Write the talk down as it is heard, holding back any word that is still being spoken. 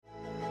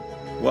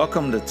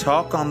Welcome to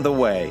Talk on the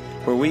Way,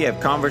 where we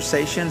have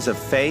conversations of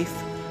faith,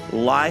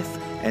 life,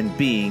 and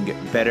being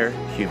better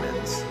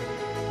humans.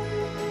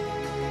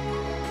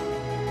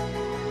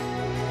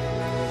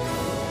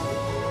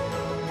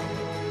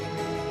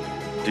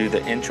 Do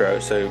the intro.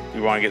 So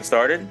you want to get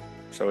started?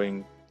 Let's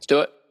do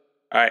it.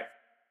 All right.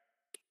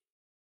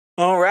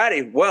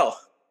 Alrighty. Well,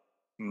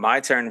 my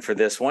turn for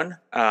this one.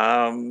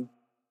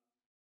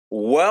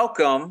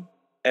 Welcome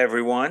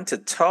everyone to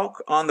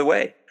Talk on the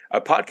Way, a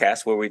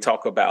podcast where we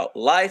talk about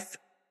life,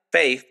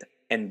 faith,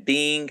 and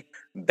being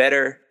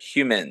better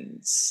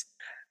humans.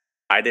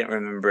 I didn't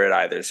remember it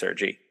either,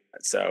 Sergi.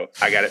 So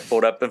I got it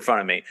pulled up in front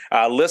of me.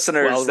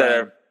 Listeners that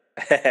are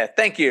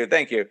thank you.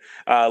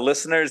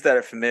 Listeners that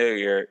are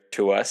familiar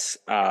to us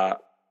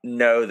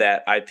know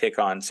that I pick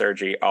on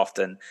Sergi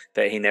often,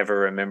 that he never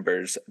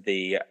remembers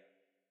the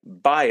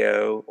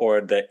bio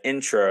or the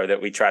intro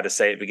that we try to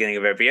say at the beginning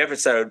of every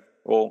episode.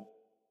 Well,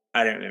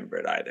 I didn't remember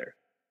it either.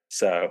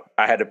 So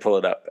I had to pull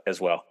it up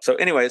as well. So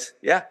anyways,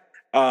 yeah.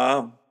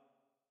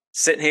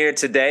 Sitting here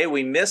today,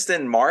 we missed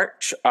in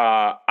March.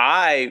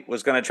 I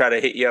was going to try to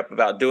hit you up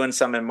about doing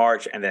some in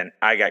March, and then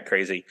I got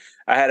crazy.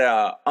 I had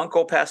an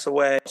uncle pass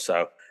away.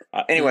 So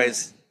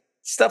anyways,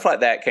 stuff like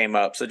that came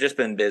up. So just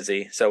been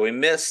busy. So we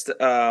missed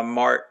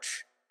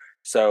March.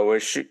 So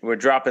we're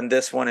dropping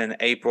this one in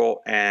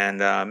April,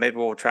 and maybe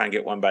we'll try and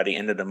get one by the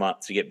end of the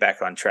month to get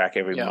back on track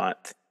every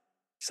month.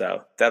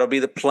 So that'll be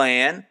the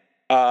plan.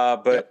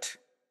 But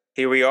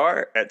here we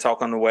are at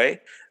Talk on the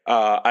Way.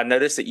 I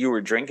noticed that you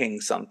were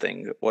drinking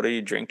something. What are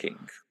you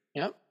drinking?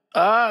 Yep.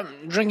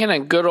 Drinking a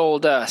good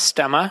old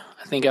Stemma.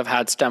 I think I've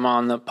had Stemma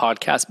on the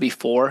podcast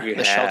before.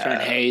 Shelter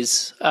and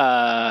Haze.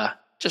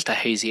 Just a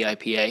hazy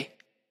IPA.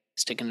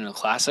 Sticking to the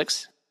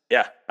classics.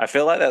 Yeah, I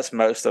feel like that's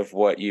most of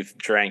what you've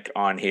drank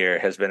on here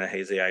has been a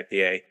hazy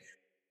IPA.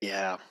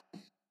 Yeah.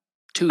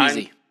 Too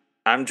easy.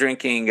 I'm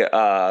drinking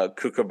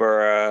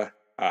Kookaburra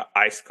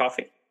iced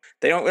coffee.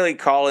 They don't really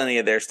call any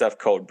of their stuff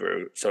cold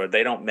brew, so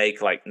they don't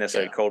make like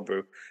necessarily cold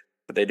brew,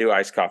 but they do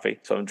iced coffee.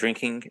 So I'm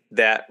drinking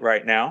that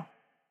right now.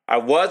 I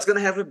was going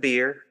to have a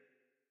beer,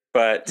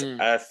 but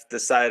I've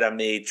decided I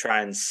may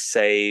try and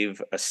save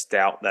a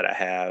stout that I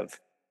have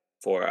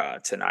for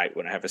tonight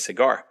when I have a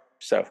cigar.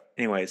 So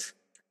anyways,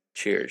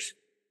 cheers.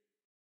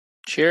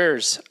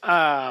 Cheers.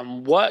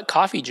 What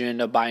coffee did you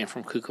end up buying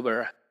from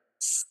Kookaburra?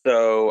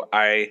 So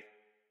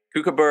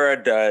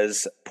Kookaburra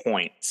does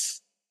points.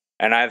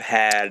 And I've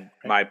had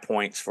my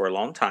points for a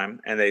long time,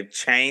 and they've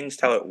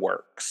changed how it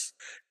works.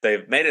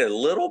 They've made it a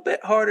little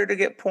bit harder to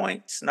get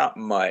points, not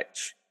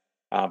much,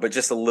 but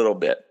just a little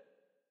bit,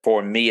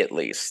 for me at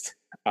least,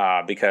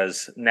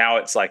 because now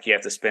it's like you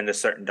have to spend a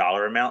certain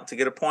dollar amount to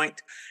get a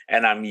point,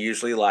 and I'm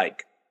usually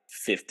like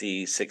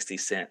 50, 60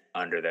 cents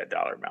under that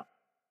dollar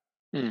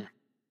amount.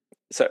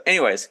 So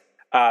anyways,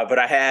 but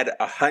I had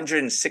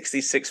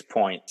 166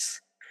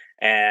 points,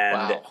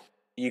 and wow.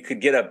 You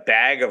could get a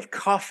bag of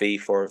coffee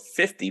for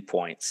 50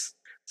 points.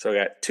 So I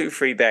got 2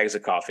 free bags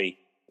of coffee,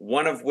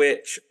 one of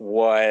which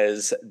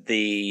was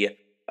the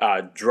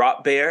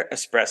Drop Bear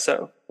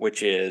Espresso,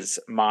 which is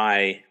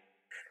my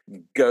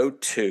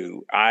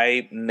go-to.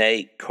 I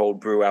make cold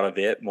brew out of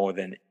it more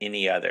than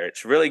any other.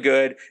 It's really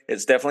good.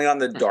 It's definitely on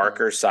the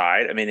darker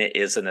side. I mean, it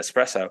is an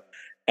espresso.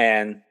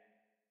 And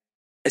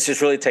it's just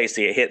really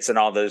tasty. It hits in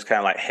all those kind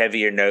of like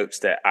heavier notes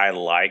that I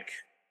like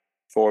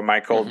for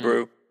my cold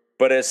brew.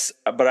 But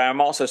I'm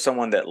also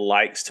someone that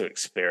likes to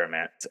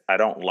experiment. I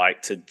don't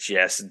like to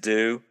just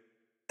do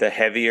the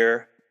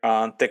heavier,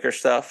 thicker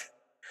stuff.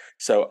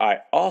 So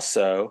I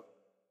also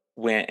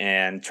went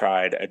and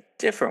tried a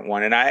different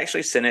one, and I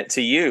actually sent it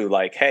to you.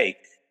 Like, hey,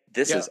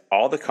 this is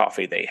all the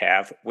coffee they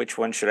have. Which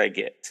one should I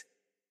get?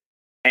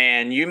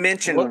 And you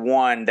mentioned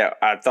one that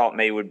I thought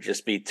maybe would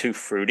just be too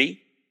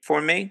fruity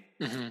for me.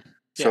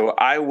 So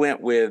I went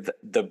with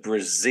the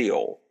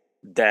Brazil.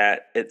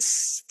 That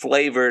its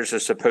flavors are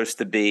supposed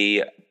to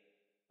be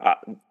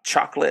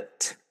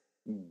chocolate,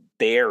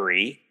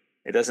 berry.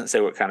 It doesn't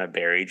say what kind of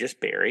berry, just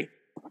berry,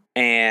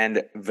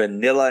 and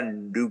vanilla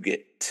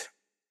nougat.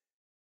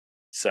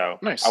 So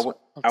nice. I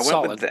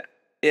went with that.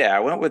 Yeah,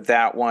 I went with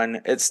that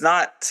one. It's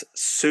not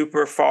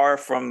super far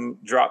from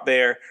Drop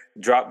Bear.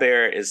 Drop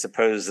Bear is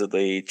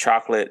supposedly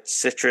chocolate,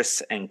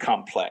 citrus, and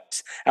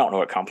complex. I don't know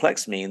what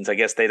complex means. I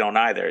guess they don't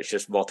either. It's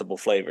just multiple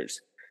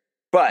flavors.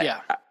 But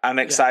I'm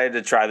excited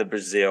to try the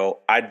Brazil.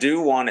 I do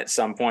want at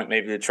some point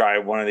maybe to try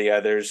one of the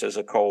others as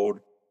a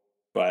cold,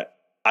 but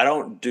I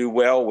don't do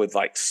well with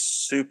like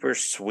super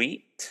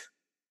sweet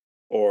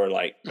or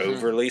like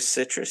overly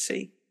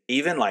citrusy.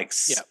 Even like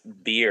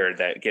beer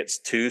that gets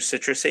too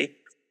citrusy,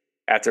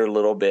 after a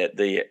little bit,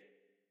 the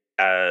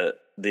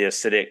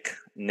acidic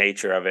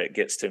nature of it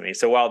gets to me.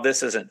 So while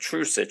this isn't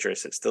true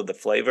citrus, it's still the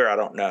flavor. I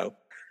don't know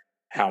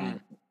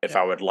if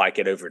I would like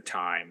it over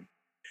time.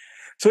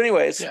 So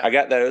anyways, I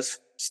got those,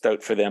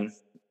 stoked for them.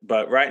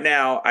 But right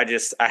now, I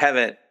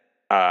haven't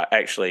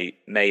actually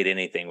made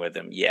anything with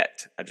them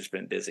yet. I've just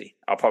been busy.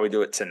 I'll probably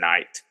do it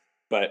tonight.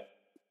 But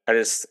I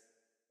just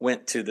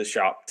went to the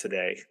shop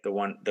today,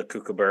 the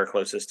Kookaburra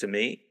closest to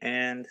me,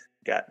 and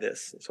got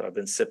this. So I've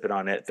been sipping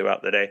on it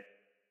throughout the day.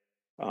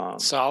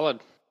 Solid.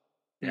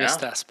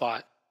 Missed that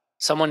spot.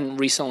 Someone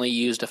recently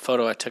used a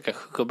photo I took of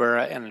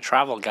Kookaburra in a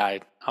travel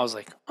guide. I was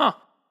like, oh,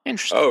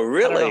 interesting. Oh,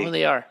 really? I don't know who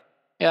they are.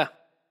 Yeah.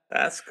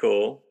 That's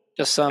cool.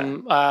 Just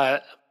some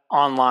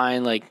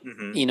online, like,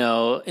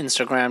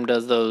 Instagram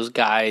does those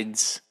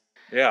guides.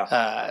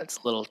 Yeah. It's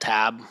a little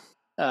tab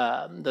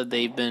that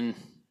they've been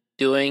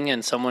doing,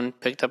 and someone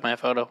picked up my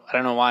photo. I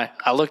don't know why.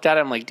 I looked at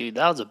it, I'm like, dude,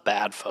 that was a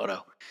bad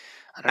photo.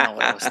 I don't know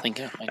what I was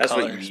thinking of my That's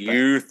colors. What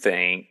you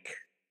think.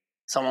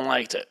 Someone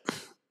liked it.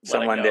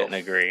 Someone didn't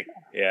agree.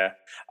 Yeah.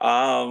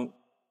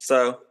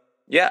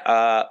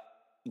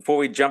 Before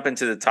we jump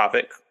into the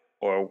topic,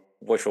 or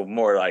which will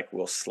more like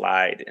we'll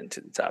slide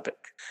into the topic,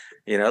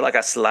 like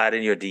I slide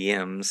in your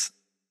DMs.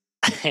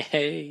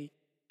 Hey.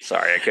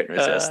 Sorry, I couldn't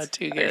resist.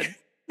 Too good.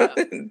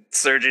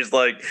 Sergi's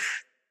like,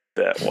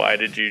 why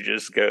did you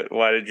just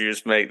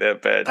make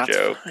that bad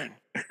joke? Fine.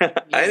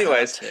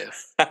 Anyways,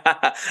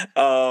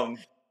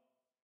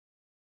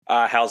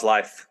 how's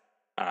life?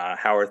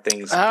 How are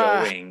things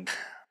going?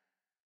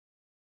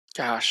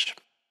 Gosh,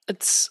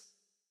 it's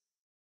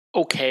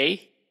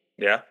okay.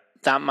 Yeah.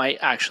 That might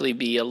actually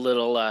be a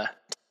little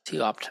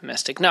too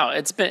optimistic. No,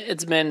 it's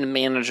been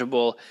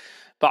manageable,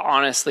 but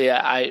honestly,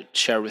 I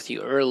shared with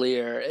you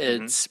earlier,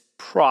 it's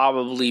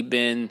probably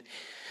been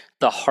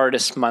the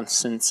hardest month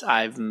since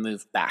I've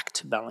moved back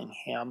to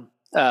Bellingham.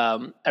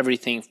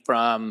 Everything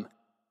from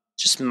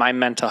just my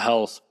mental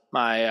health,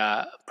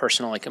 my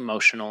personal, like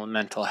emotional and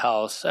mental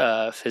health,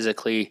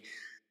 physically,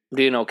 I'm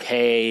doing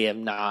okay.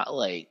 I'm not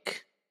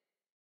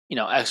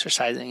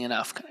exercising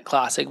enough, kind of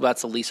classic, but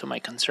that's the least of my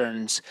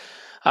concerns.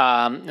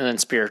 And then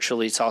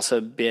spiritually, it's also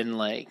been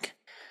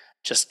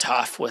just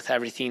tough with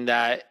everything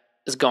that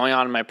is going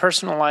on in my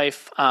personal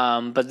life.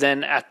 But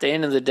then at the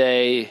end of the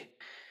day,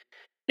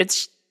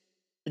 it's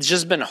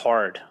just been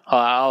hard.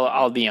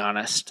 I'll be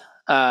honest.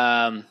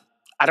 I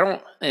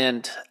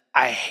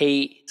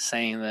hate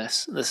saying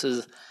this. This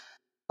is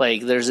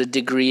there's a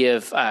degree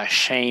of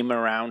shame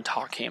around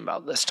talking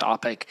about this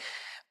topic,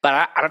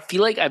 but I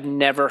feel like I've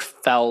never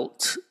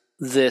felt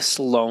this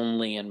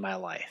lonely in my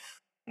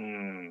life.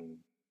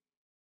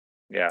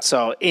 Yeah.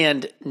 So,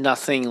 and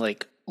nothing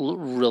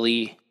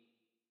really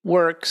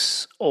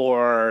works,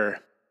 or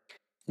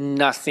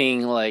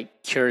nothing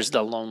cures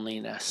the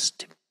loneliness,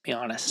 to be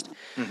honest.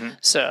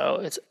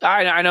 So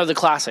I know the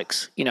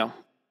classics,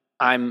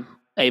 I'm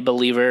a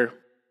believer,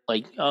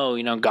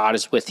 God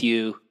is with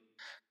you.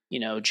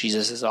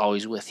 Jesus is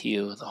always with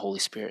you. The Holy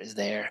Spirit is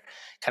there.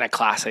 Kind of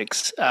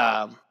classics.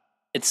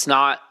 It's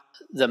not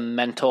the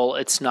mental,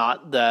 it's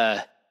not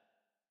the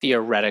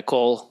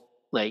theoretical,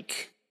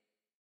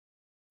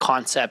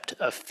 concept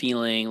of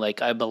feeling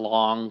like I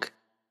belong,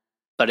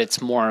 but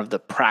it's more of the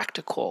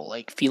practical,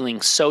 feeling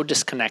so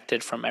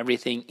disconnected from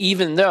everything,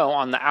 even though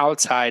on the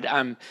outside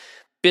I'm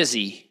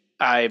busy.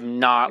 I'm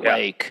not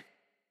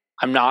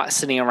I'm not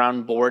sitting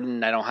around bored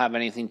and I don't have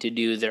anything to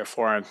do,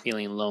 therefore I'm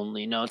feeling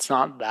lonely. No, it's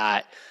not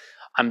that.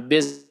 I'm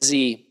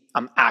busy,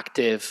 I'm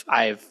active.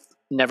 I've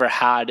never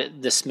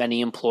had this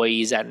many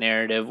employees at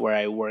Narrative, where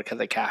I work at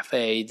the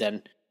cafe,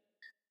 than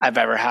I've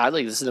ever had.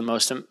 This is the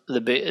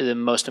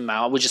most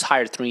amount. We just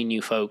hired 3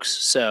 new folks,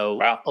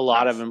 so a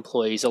lot of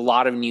employees, a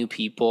lot of new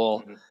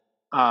people.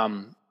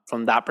 From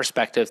that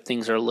perspective,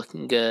 things are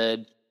looking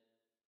good.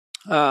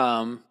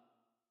 But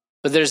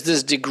there's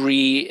this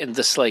degree in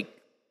this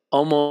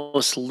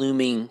almost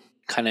looming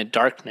kind of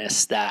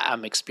darkness that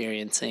I'm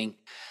experiencing.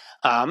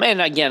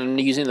 And again, I'm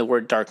using the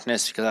word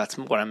darkness because that's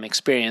what I'm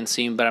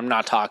experiencing, but I'm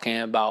not talking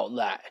about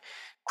that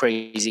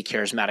crazy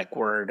charismatic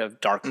word of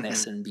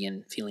darkness and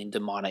feeling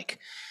demonic.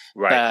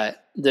 Right.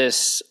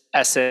 This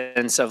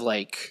essence of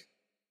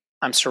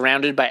I'm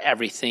surrounded by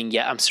everything,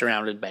 yet I'm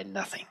surrounded by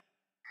nothing.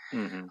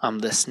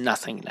 This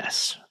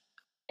nothingness.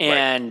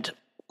 And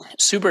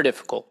super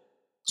difficult,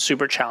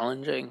 super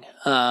challenging.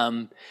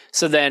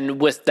 So then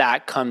with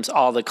that comes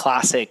all the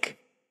classic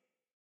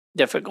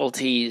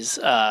difficulties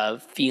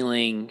of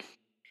feeling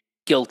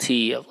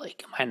guilty of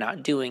am I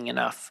not doing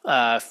enough?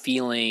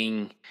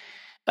 Feeling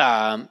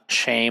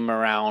shame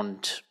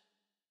around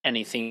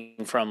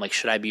anything from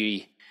should I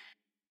be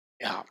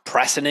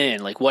pressing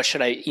in? What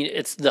should I?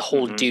 It's the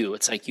whole do.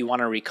 It's you want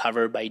to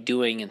recover by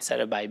doing instead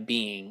of by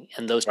being,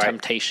 and those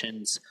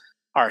temptations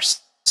are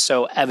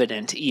so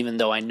evident. Even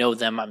though I know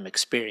them, I'm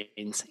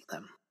experiencing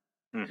them.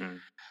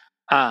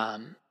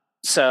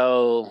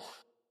 So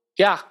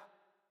yeah,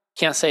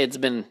 can't say it's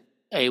been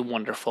a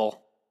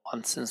wonderful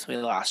one since we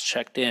last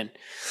checked in,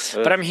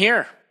 but I'm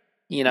here.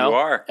 You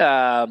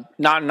are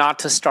not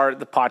to start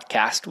the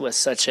podcast with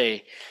such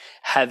a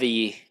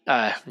heavy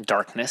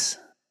darkness,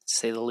 to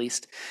say the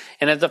least.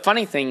 And the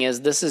funny thing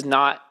is, this is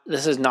not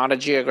a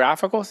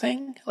geographical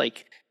thing.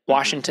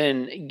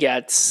 Washington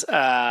gets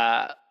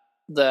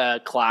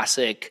the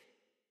classic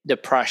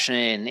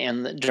depression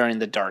and during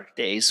the dark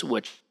days,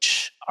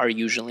 which are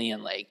usually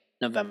in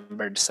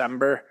November,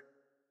 December.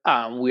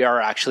 We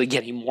are actually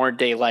getting more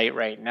daylight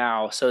right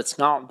now, so it's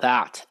not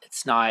that.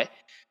 It's not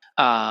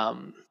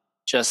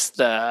just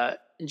the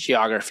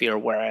geography or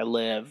where I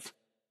live.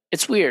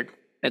 it's weird.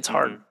 It's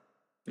hard.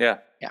 Yeah.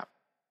 Yeah.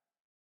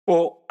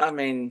 Well, I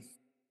mean,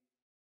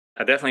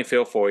 I definitely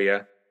feel for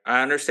you.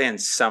 I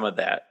understand some of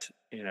that.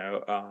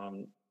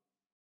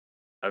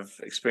 I've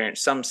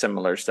experienced some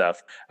similar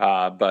stuff,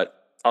 but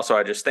also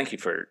I just thank you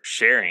for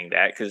sharing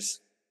that because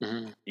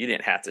Mm-hmm. you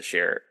didn't have to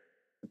share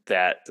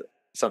that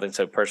something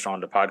so personal on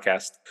the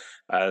podcast.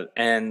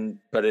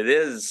 But it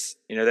is,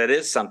 that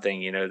is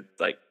something,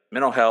 like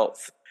mental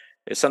health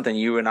is something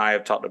you and I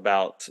have talked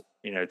about,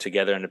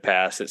 together in the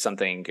past. It's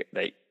something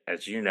that,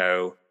 as you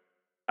know,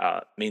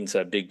 means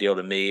a big deal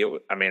to me.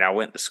 I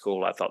went to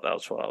school. I thought that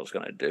was what I was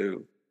going to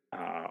do.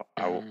 I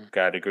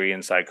got a degree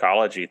in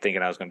psychology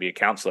thinking I was going to be a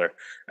counselor.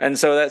 And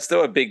so that's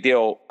still a big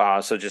deal.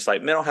 So just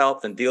like mental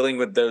health and dealing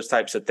with those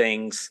types of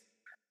things,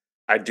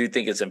 I do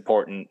think it's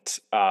important.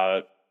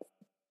 And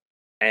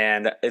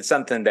it's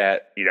something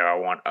that, I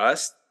want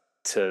us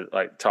to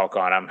like talk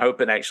on. I'm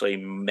hoping actually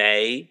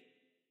May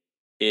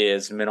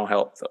is Mental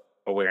Health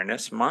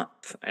Awareness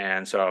Month.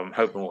 And so I'm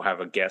hoping we'll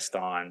have a guest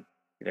on,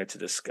 to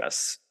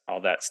discuss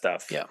all that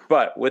stuff. Yeah.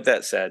 But with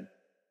that said,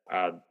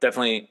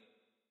 definitely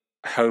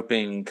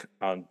hoping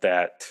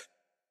that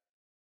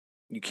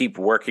you keep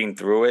working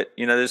through it.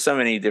 There's so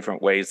many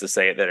different ways to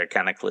say it that are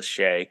kind of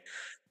cliche,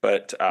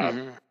 but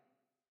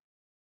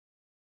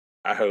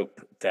I hope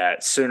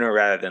that sooner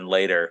rather than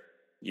later,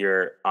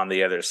 you're on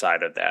the other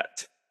side of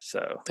that.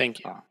 So thank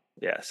you.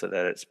 So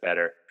that it's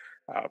better.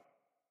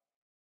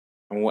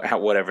 And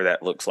whatever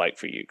that looks like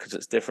for you, because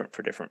it's different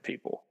for different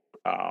people.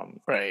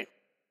 Right.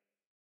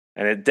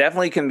 And it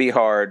definitely can be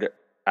hard.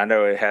 I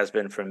know it has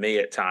been for me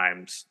at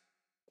times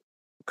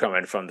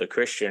coming from the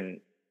Christian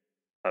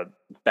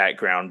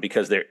background,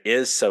 because there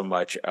is so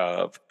much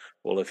of,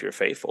 well, if you're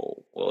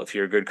faithful, well, if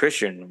you're a good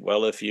Christian,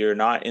 well, if you're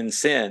not in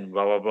sin,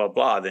 blah, blah, blah,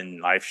 blah,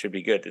 then life should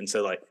be good. And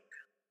so like,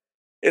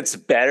 it's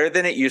better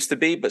than it used to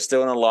be, but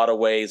still in a lot of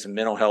ways,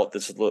 mental health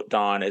is looked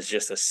on as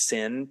just a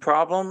sin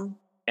problem.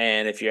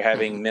 And if you're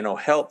having mental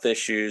health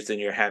issues, then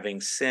you're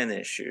having sin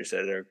issues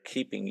that are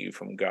keeping you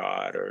from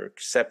God or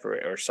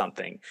separate or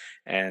something.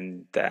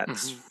 And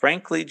that's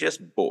frankly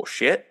just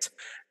bullshit.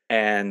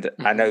 And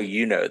I know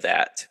you know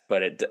that,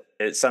 but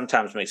it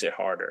sometimes makes it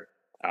harder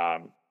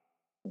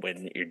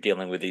when you're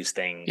dealing with these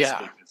things.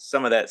 Yeah.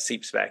 Some of that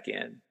seeps back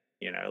in,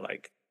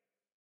 like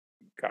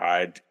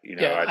God,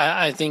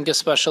 I think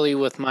especially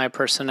with my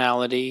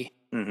personality,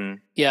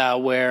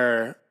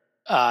 where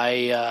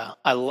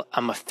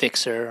I'm a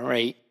fixer,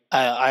 right?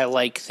 I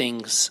like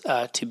things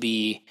to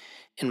be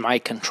in my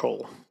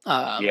control.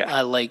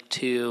 I like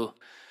to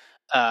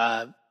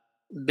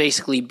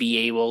basically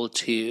be able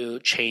to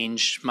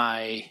change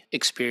my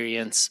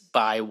experience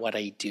by what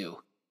I do.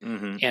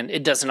 And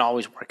it doesn't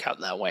always work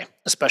out that way,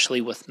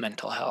 especially with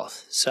mental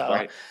health.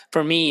 So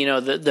for me,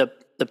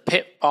 the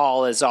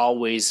pitfall is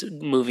always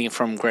moving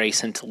from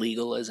grace into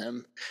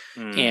legalism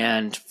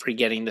and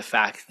forgetting the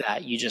fact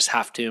that you just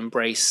have to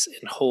embrace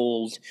and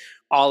hold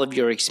all of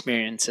your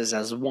experiences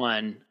as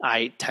one.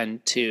 I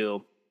tend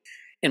to,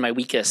 in my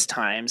weakest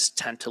times,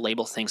 tend to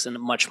label things in a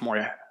much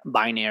more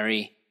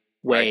binary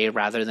way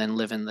rather than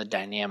live in the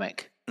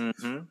dynamic.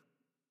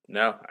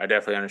 No, I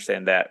definitely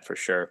understand that for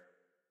sure.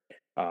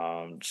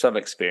 Some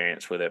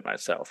experience with it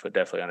myself, but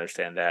definitely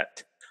understand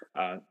that.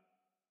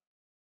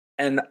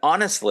 And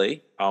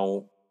honestly,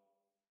 I'll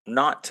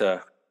not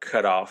to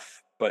cut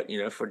off, but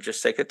for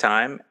just sake of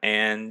time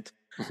and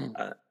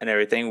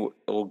everything,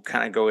 we'll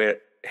kind of go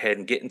ahead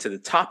and get into the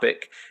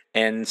topic.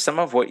 And some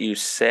of what you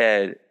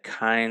said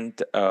kind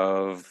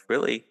of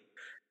really,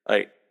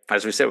 like,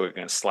 as we said, we're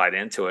going to slide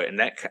into it, and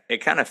that it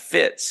kind of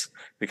fits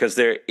because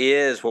there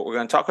is what we're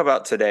going to talk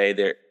about today.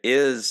 There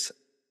is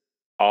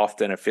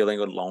often a feeling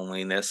of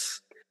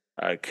loneliness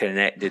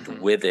connected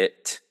with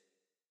it,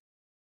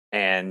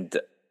 and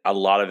a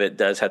lot of it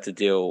does have to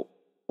deal.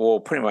 Well,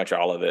 pretty much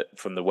all of it,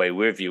 from the way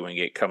we're viewing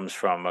it, comes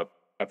from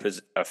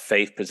a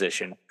faith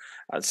position.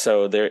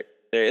 So there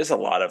is a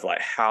lot of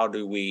like, how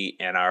do we,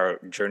 in our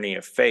journey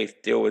of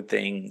faith, deal with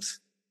things?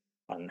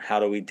 How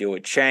do we deal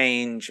with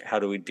change? How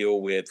do we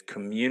deal with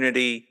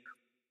community?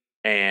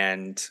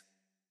 And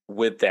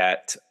with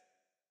that,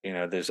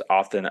 there's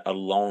often a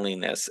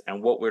loneliness.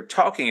 And what we're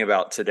talking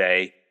about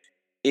today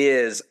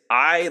is,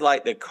 I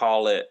like to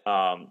call it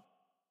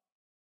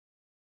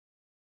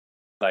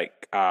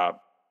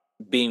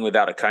being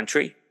without a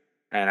country.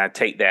 And I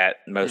take that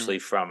mostly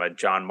from a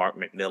John Mark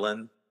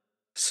McMillan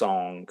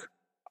song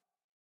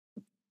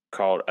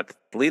called, I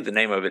believe the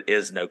name of it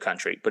is No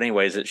Country. But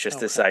anyways, it's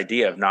just this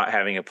idea of not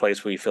having a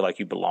place where you feel like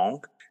you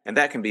belong. And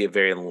that can be a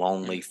very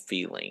lonely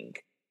feeling.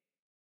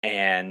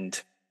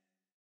 And,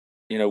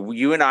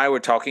 you and I were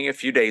talking a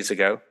few days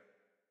ago,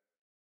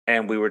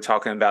 and we were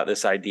talking about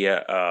this idea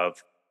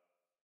of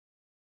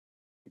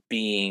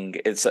being,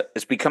 it's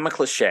become a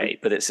cliche,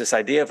 but it's this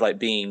idea of like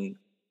being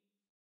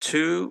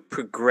too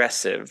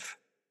progressive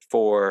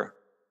for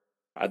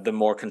the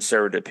more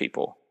conservative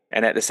people,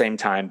 and at the same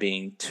time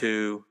being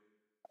too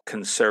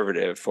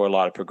conservative for a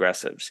lot of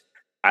progressives.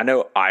 I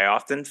know I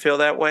often feel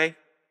that way,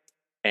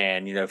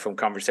 and from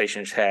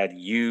conversations had,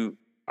 you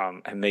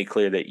have made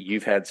clear that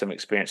you've had some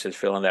experiences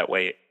feeling that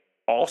way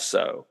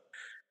also.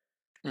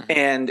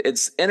 And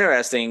it's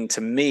interesting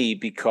to me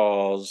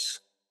because,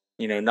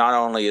 not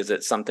only is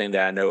it something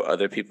that I know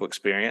other people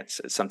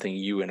experience, it's something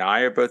you and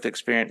I are both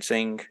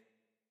experiencing,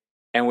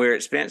 and we're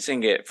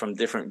experiencing it from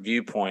different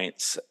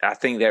viewpoints. I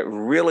think that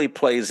really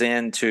plays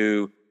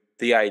into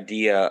the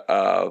idea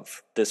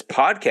of this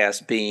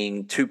podcast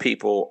being two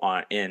people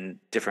in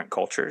different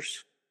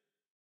cultures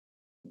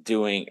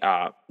doing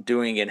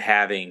and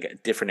having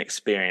different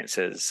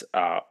experiences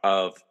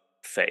of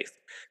faith.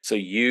 So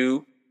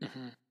you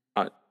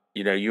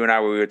you and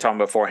I, we were talking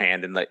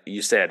beforehand, and like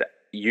you said,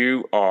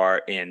 you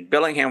are in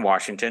Bellingham,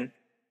 Washington,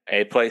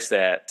 a place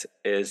that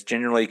is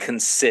generally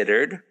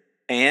considered,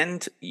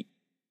 and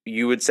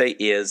you would say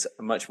is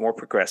much more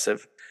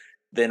progressive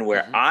than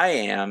where I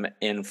am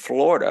in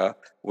Florida,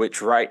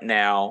 which right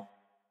now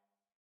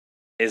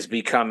is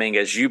becoming,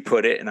 as you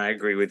put it, and I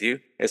agree with you,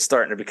 it's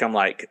starting to become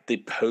like the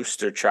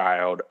poster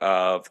child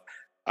of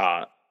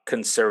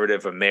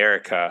conservative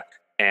America,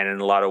 and in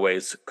a lot of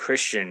ways,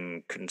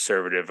 Christian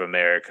conservative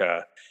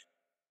America,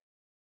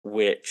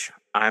 which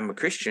I'm a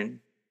Christian,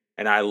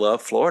 and I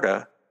love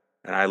Florida,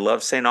 and I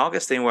love St.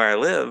 Augustine where I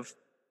live,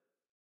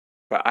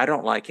 but I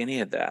don't like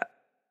any of that.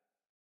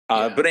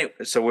 But anyway,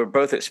 so we're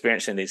both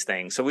experiencing these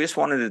things. So we just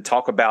wanted to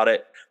talk about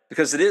it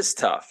because it is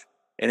tough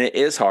and it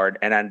is hard,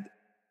 and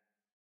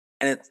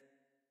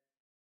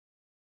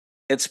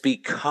it's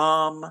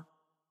become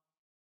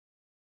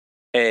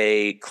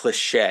a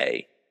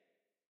cliche,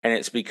 and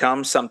it's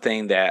become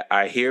something that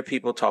I hear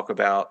people talk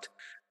about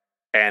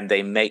and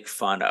they make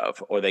fun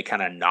of, or they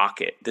kind of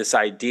knock it. This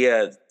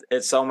idea,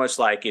 it's almost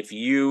like if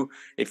you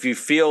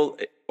feel,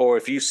 or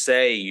if you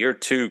say you're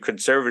too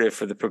conservative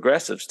for the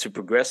progressives, too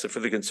progressive for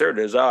the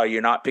conservatives, oh,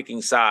 you're not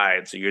picking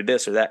sides, or you're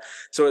this or that.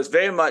 So it's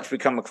very much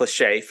become a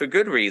cliche for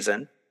good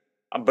reason,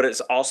 but it's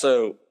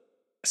also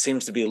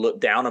seems to be looked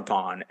down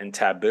upon and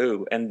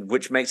taboo, and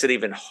which makes it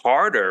even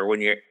harder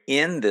when you're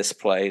in this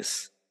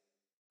place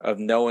of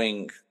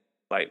knowing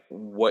like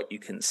what you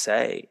can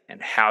say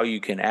and how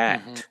you can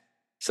act.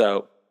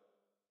 So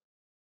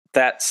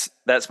that's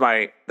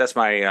my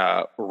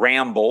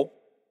ramble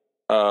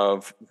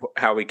of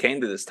how we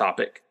came to this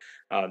topic.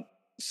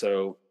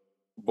 So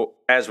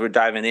as we're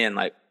diving in,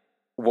 like,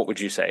 what would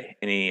you say?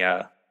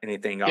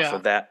 Anything off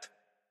of that?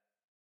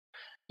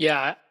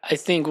 Yeah, I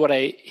think what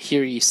I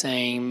hear you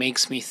saying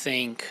makes me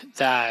think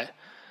that.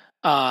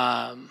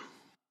 Sorry,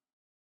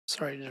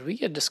 did we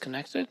get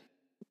disconnected?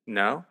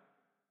 No.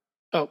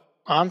 Oh,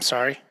 I'm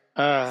sorry.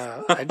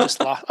 I just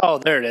lost. Oh,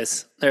 there it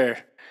is.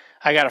 There.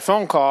 I got a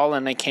phone call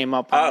and it came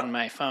up on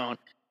my phone.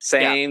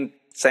 Same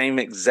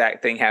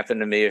exact thing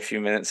happened to me a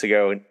few minutes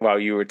ago while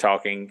you were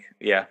talking.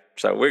 Yeah,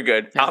 so we're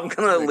good. Yeah, I'm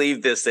gonna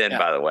leave this in,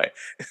 by the way.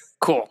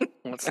 Cool.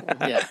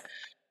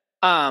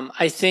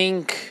 I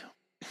think.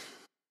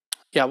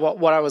 Yeah,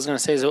 what I was going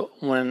to say is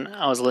when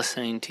I was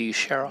listening to you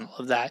share all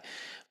of that,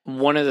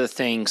 one of the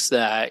things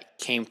that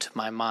came to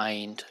my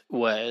mind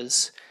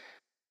was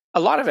a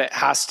lot of it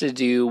has to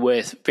do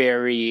with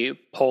very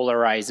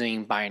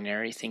polarizing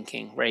binary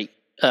thinking, right?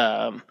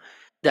 That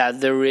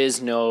there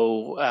is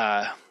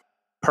no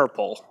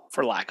purple,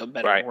 for lack of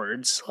better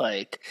words,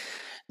 like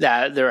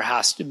that there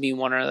has to be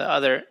one or the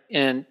other.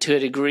 And to a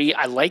degree,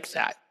 I like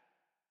that.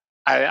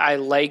 I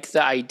like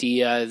the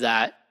idea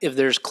that if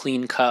there's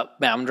clean cut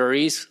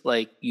boundaries,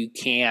 like you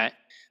can't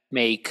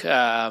make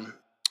a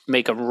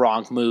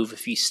wrong move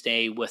if you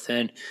stay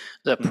within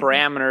the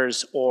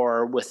parameters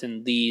or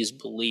within these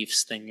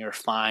beliefs, then you're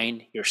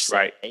fine, you're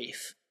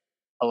safe.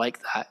 I like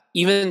that.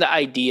 Even the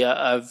idea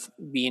of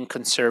being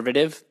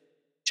conservative,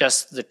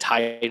 just the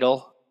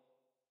title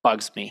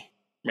bugs me,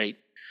 right?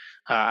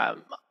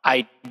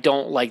 I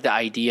don't like the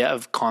idea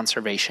of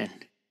conservation.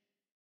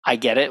 I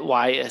get it,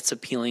 why it's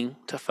appealing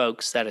to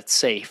folks, that it's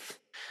safe,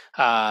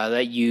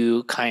 that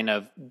you kind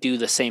of do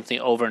the same thing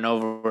over and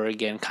over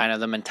again, kind of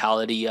the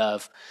mentality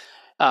of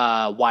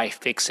why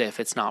fix it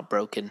if it's not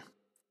broken.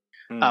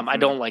 I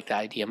don't like the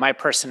idea. My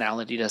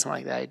personality doesn't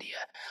like the idea.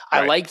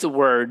 I like the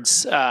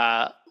words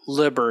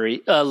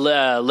liberty,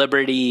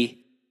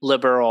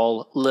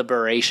 liberal,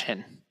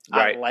 liberation.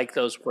 I like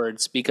those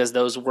words because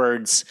those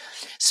words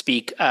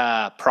speak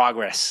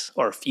progress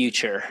or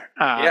future.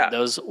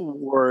 Those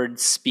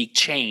words speak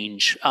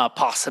change,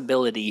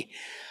 possibility.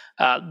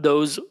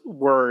 Those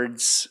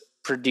words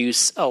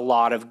produce a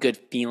lot of good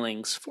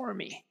feelings for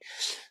me.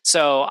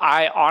 So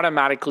I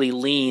automatically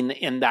lean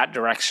in that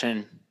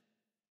direction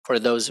for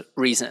those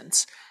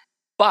reasons.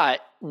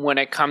 But when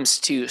it comes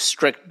to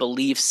strict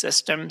belief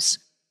systems,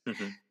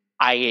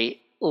 I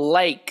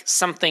like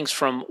some things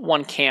from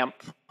one camp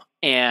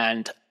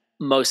and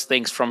most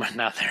things from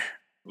another,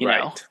 you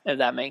know, if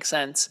that makes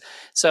sense.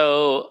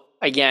 So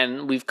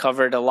again, we've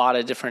covered a lot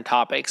of different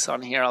topics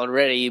on here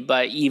already,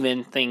 but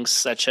even things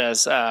such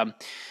as,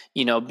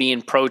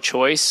 being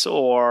pro-choice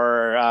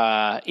or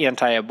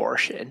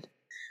anti-abortion,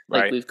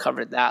 like we've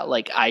covered that.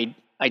 Like I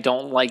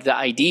don't like the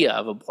idea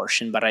of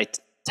abortion, but I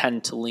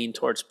tend to lean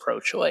towards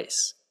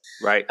pro-choice.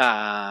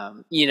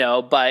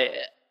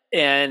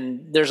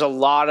 And there's a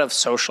lot of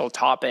social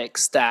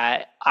topics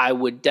that I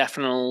would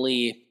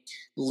definitely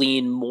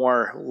lean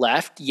more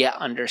left, yet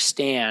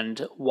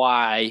understand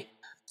why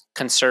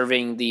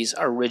conserving these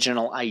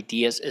original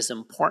ideas is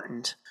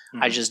important.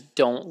 I just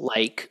don't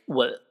like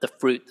what the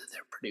fruit that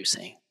they're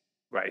producing.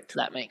 Right.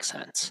 That makes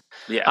sense.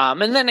 Yeah.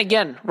 And then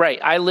again, right,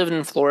 I lived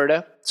in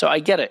Florida, so I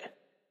get it.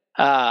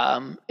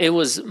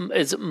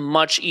 It's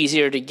much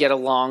easier to get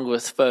along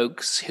with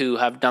folks who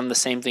have done the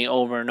same thing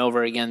over and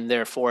over again.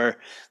 Therefore,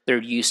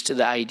 they're used to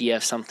the idea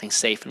of something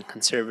safe and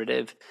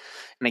conservative.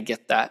 And I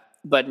get that.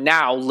 But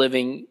now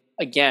living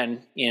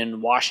again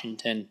in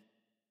Washington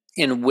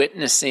and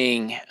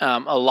witnessing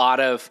a lot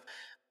of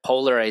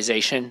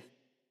polarization,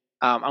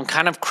 I'm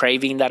kind of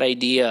craving that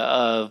idea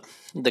of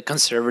the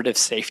conservative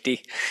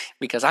safety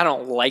because I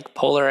don't like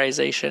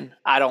polarization.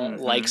 I don't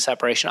like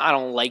separation. I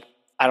don't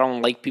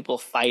like people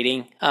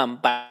fighting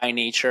by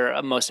nature.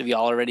 Most of you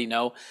already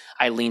know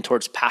I lean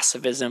towards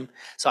pacifism.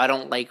 So I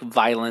don't like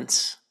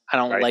violence. I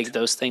don't like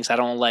those things. I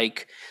don't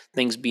like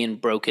things being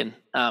broken,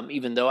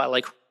 even though I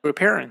like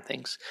repairing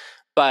things.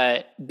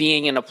 But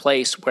being in a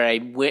place where I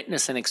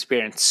witness and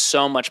experience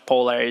so much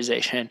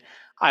polarization,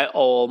 I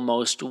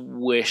almost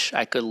wish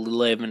I could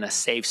live in a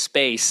safe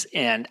space,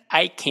 and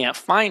I can't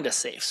find a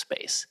safe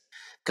space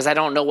because I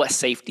don't know what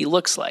safety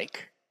looks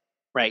like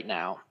right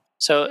now.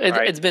 So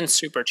it's been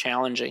super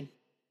challenging.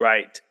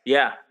 Right.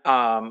 Yeah.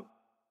 And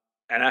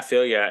I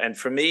feel you. And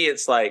for me,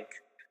 it's like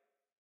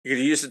you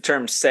could use the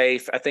term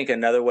safe. I think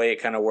another way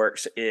it kind of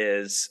works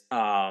is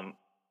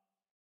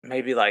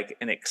maybe like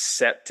an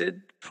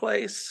accepted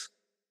place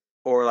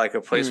or like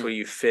a place where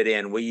you fit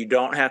in, where you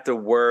don't have to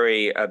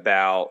worry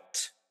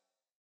about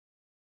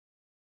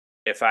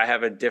if I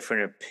have a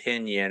different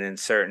opinion in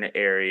certain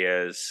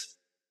areas.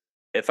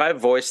 If I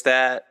voice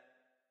that,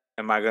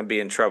 am I going to be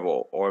in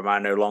trouble, or am I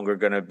no longer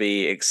going to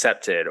be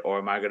accepted, or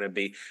am I going to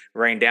be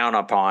rained down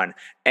upon?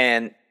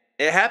 And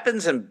it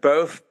happens in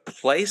both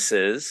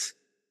places.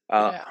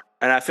 And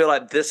I feel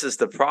like this is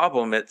the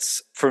problem.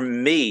 It's for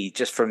me,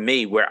 just for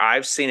me, where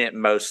I've seen it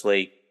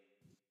mostly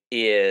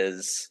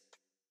is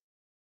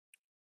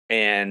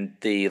in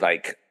the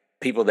like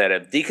people that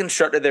have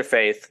deconstructed their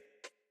faith.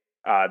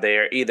 They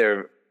are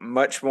either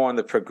much more on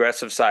the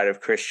progressive side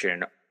of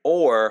Christian,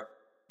 or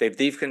they've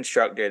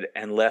deconstructed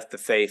and left the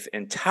faith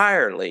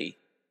entirely,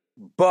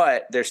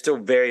 but they're still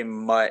very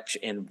much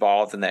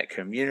involved in that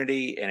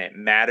community and it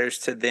matters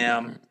to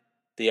them.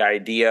 The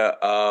idea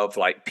of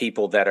like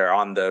people that are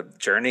on the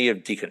journey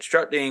of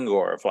deconstructing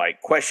or of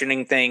like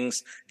questioning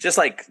things, just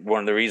like one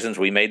of the reasons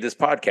we made this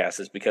podcast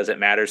is because it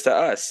matters to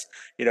us.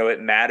 You know,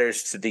 it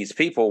matters to these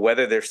people,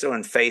 whether they're still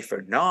in faith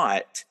or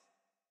not.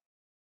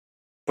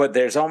 But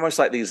there's almost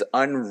like these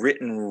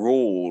unwritten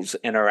rules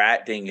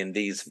interacting in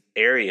these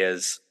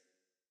areas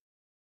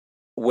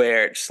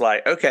where it's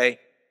like, okay,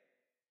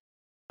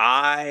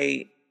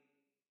 I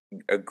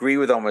agree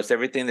with almost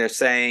everything they're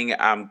saying.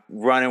 I'm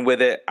running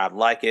with it. I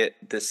like it.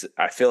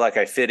 I feel like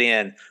I fit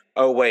in.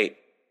 Oh, wait.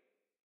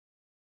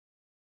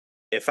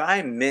 If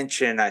I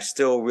mention I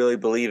still really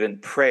believe in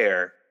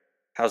prayer,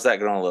 how's that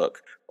going to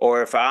look?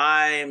 Or if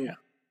I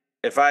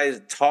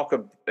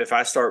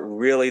start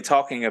really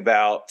talking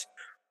about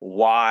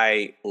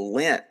why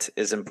Lent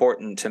is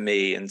important to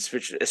me, and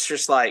it's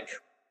just like,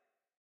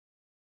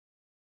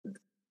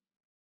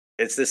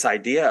 it's this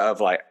idea of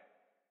like,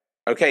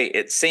 okay,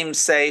 it seems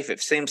safe.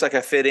 It seems like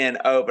I fit in.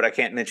 Oh, but I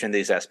can't mention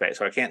these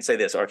aspects, or I can't say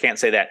this, or I can't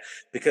say that,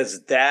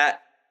 because that,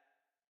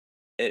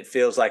 it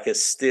feels like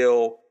is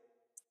still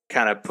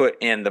kind of put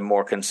in the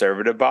more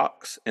conservative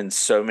box in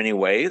so many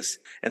ways.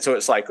 And so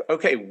it's like,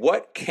 okay,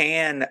 what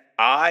can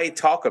I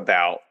talk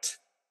about,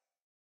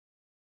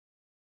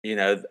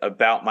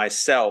 about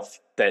myself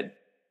that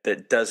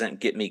doesn't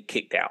get me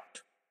kicked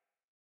out?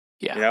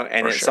 Yeah.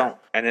 And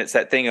it's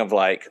that thing of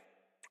like,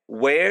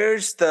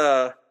 where's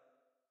the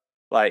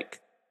like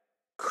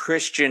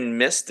Christian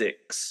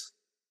mystics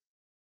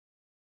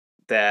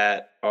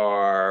that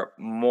I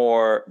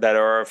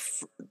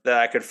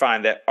could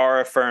find that are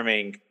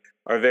affirming,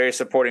 are very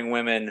supporting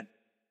women,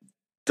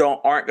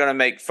 aren't going to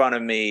make fun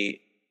of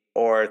me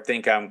or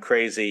think I'm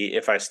crazy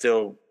if I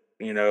still,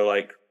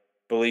 like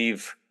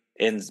believe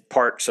in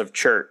parts of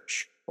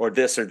church or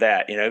this or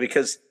that,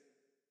 because,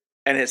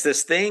 and it's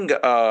this thing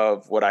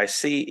of what I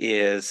see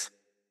is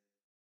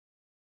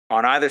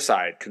on either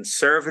side,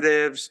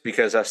 conservatives,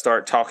 because I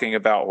start talking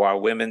about why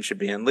women should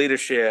be in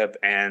leadership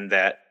and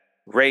that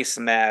race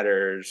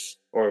matters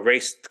or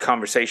race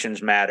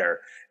conversations matter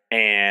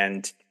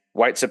and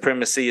white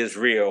supremacy is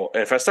real.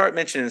 If I start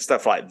mentioning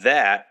stuff like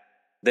that,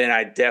 then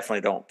I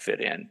definitely don't fit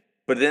in.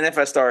 But then if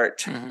I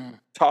start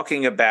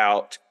talking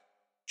about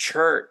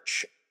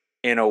church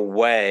in a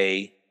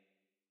way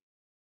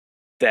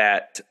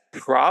that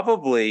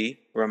probably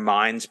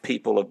reminds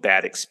people of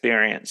bad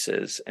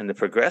experiences in the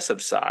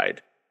progressive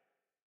side,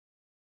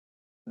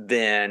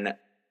 then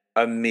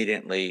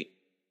immediately,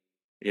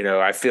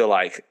 I feel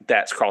like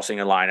that's crossing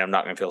a line. I'm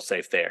not going to feel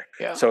safe there.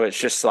 Yeah. So it's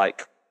just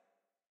like,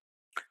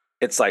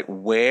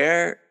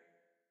 where,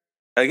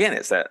 again,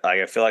 it's that,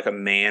 like, I feel like a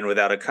man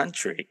without a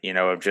country,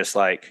 of just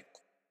like,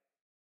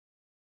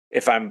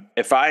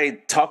 if I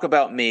talk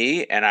about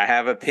me and I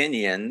have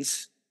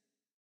opinions,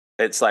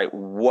 it's like,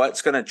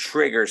 what's going to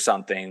trigger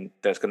something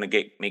that's going to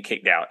get me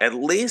kicked out? At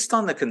least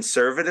on the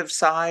conservative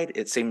side,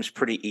 it seems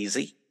pretty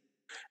easy.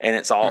 And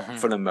it's all,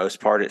 for the most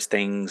part, it's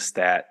things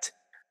that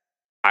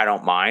I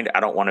don't mind. I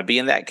don't want to be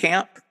in that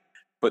camp.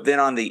 But then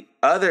on the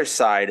other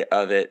side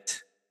of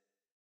it,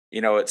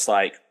 it's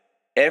like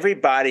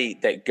everybody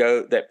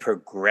that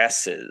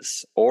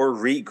progresses or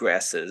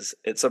regresses,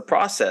 it's a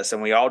process,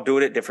 and we all do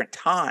it at different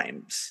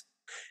times.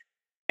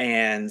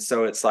 And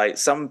so it's like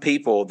some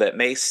people that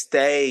may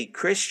stay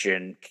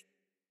Christian,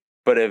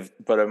 but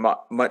are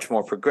much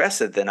more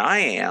progressive than I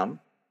am.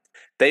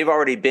 They've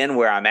already been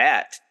where I'm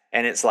at,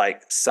 and it's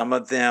like some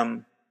of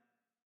them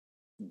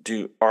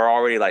are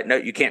already like, no,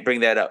 you can't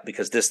bring that up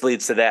because this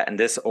leads to that and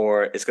this,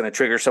 or it's going to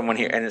trigger someone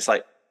here, and it's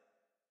like,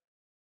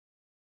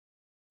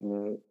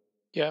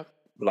 yeah,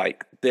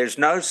 like there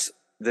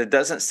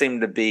doesn't seem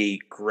to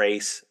be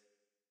grace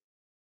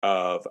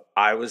of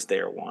I was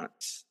there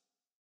once.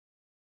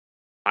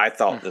 I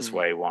thought this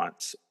way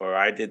once, or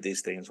I did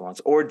these things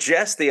once, or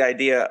just the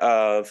idea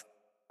of,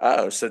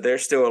 oh, so they're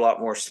still a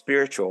lot more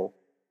spiritual,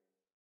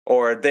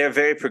 or they're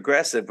very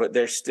progressive, but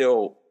they're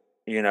still,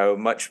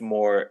 much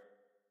more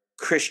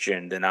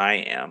Christian than I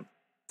am.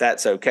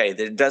 That's okay.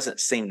 There doesn't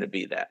seem to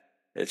be that.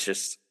 It's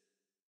just,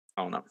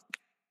 I don't know.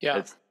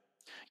 Yeah.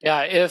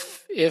 Yeah.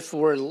 If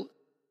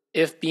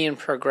being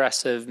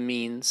progressive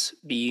means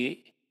to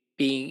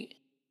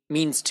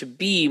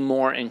be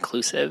more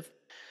inclusive,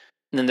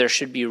 then there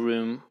should be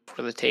room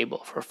for the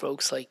table for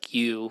folks like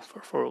you,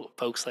 for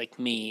folks like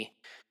me,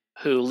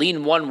 who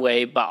lean one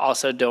way but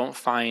also don't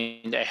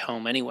find a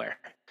home anywhere.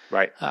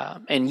 Right.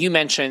 And you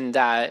mentioned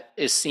that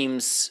it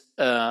seems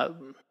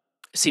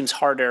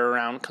harder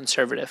around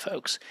conservative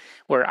folks,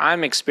 where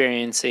I'm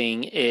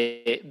experiencing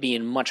it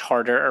being much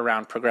harder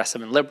around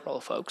progressive and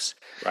liberal folks.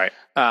 Right.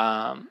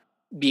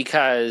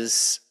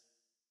 Because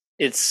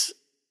it's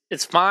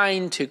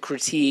fine to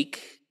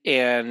critique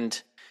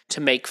and to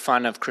make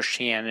fun of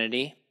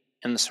Christianity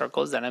in the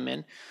circles that I'm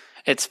in.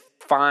 It's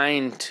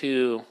fine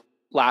to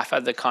laugh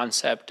at the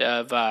concept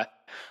of,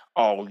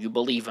 you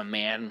believe a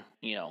man,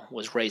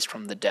 was raised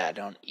from the dead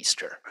on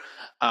Easter.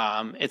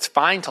 It's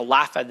fine to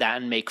laugh at that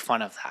and make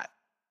fun of that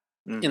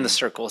in the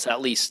circles,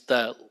 at least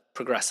the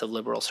progressive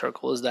liberal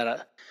circles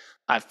that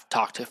I've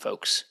talked to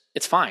folks.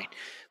 It's fine.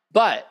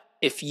 But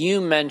if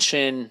you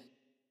mention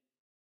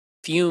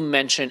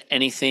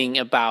anything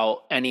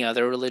about any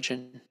other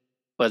religion,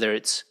 whether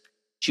it's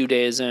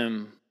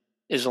Judaism,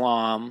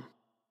 Islam,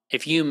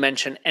 if you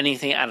mention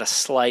anything at a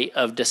slight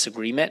of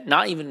disagreement,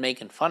 not even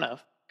making fun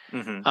of,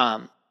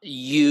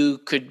 you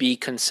could be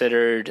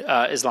considered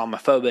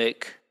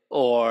Islamophobic,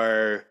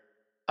 or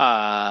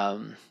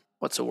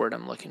what's the word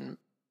I'm looking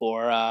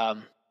for?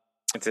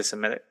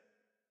 Anti-Semitic.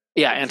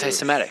 Yeah,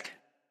 anti-Semitic.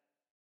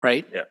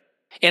 Right? Yeah.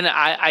 And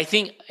I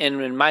think, and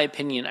in my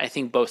opinion, I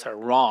think both are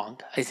wrong.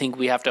 I think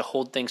we have to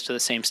hold things to the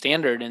same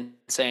standard and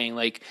saying,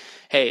 like,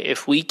 hey,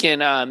 if we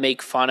can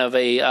make fun of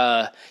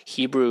a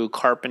Hebrew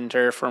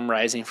carpenter from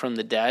rising from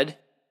the dead,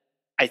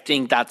 I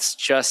think that's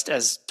just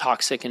as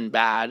toxic and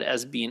bad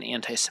as being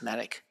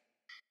anti-Semitic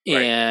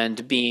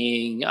and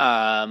being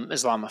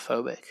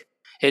Islamophobic.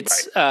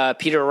 It's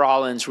Peter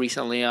Rollins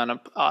recently on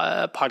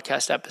a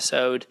podcast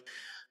episode.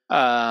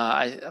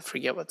 I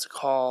forget what's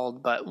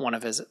called, but one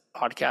of his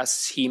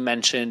podcasts, he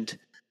mentioned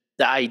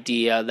the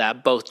idea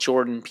that both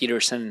Jordan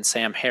Peterson and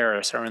Sam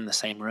Harris are in the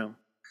same room.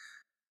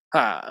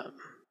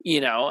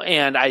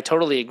 And I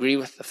totally agree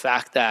with the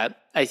fact that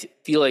I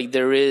feel like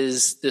there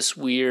is this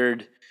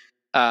weird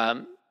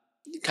kind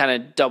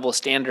of double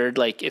standard.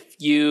 Like, if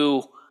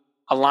you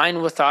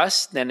align with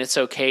us, then it's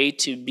okay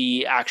to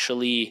be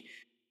actually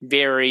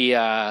very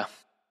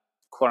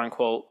quote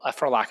unquote,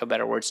 for lack of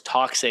better words,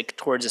 toxic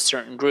towards a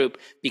certain group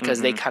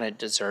because they kind of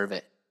deserve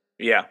it.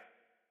 Yeah.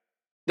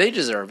 They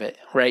deserve it,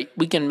 right?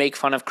 We can make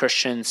fun of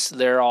Christians.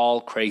 They're all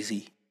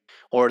crazy,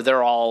 or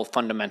they're all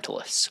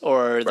fundamentalists,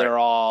 or they're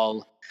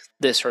all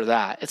this or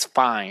that. It's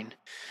fine.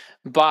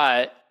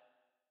 But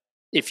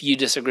if you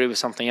disagree with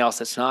something else,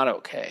 it's not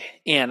okay.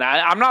 And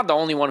I'm not the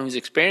only one who's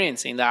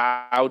experiencing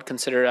that. I would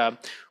consider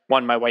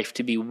my wife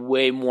to be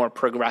way more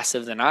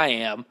progressive than I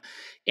am.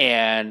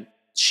 And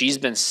she's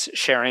been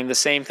sharing the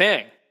same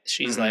thing.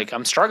 She's like,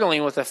 I'm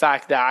struggling with the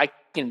fact that I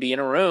can be in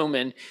a room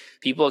and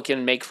people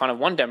can make fun of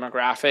one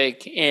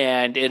demographic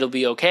and it'll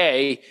be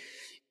okay,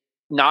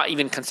 not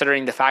even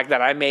considering the fact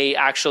that I may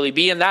actually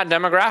be in that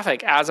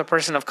demographic as a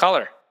person of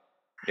color.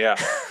 Yeah.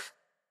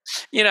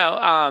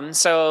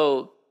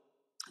 So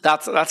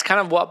that's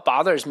kind of what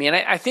bothers me. And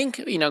I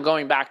think,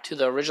 going back to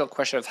the original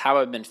question of how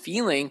I've been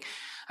feeling,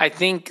 I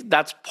think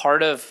that's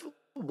part of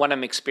what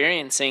I'm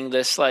experiencing,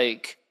 this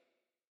like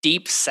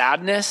deep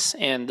sadness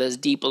and this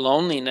deep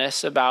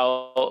loneliness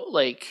about,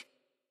 like,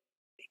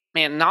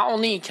 man, not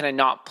only can I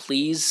not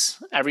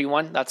please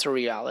everyone, that's a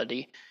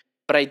reality,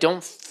 but I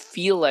don't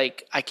feel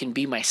like I can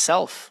be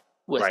myself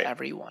with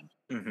everyone.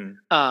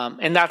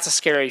 And that's a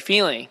scary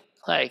feeling.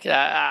 Like,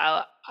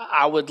 I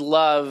would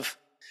love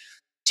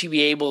to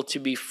be able to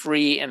be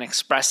free and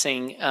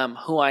expressing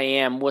who I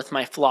am with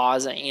my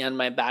flaws and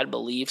my bad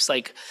beliefs.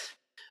 Like,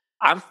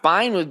 I'm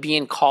fine with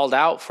being called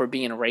out for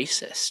being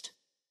racist.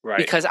 Right.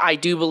 Because I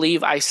do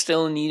believe I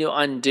still need to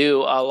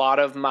undo a lot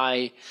of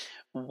my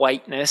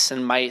whiteness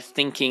and my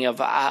thinking of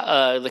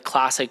the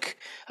classic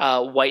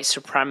white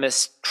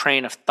supremacist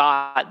train of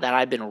thought that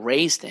I've been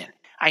raised in.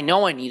 I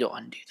know I need to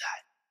undo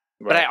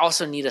that. Right. But I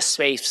also need a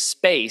safe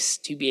space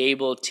to be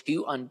able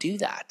to undo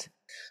that.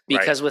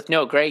 Because with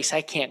no grace,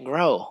 I can't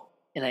grow.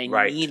 And I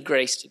need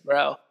grace to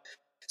grow.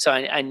 So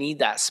I need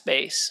that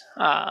space.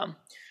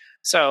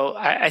 So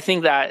I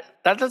think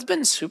that's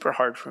been super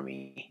hard for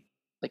me.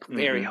 Like,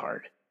 very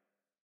hard.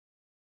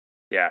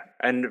 Yeah.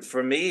 And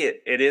for me,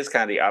 it is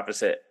kind of the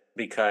opposite,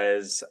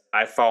 because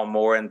I fall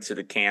more into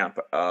the camp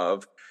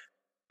of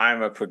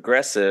I'm a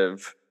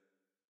progressive.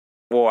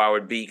 Well, I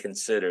would be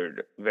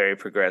considered very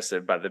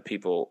progressive by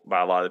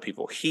a lot of the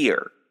people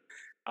here,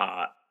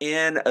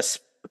 in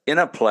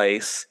a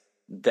place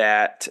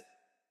that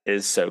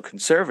is so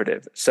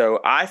conservative. So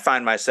I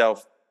find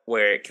myself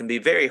where it can be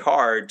very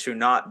hard to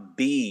not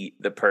be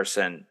the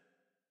person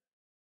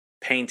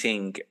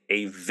painting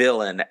a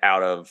villain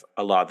out of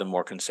a lot of the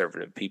more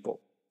conservative people.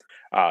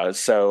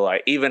 So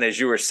like, even as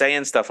you were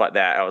saying stuff like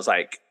that, I was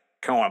like,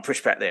 come on,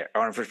 push back there. I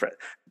want to push back.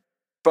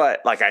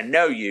 But like, I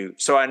know you,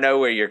 so I know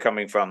where you're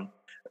coming from,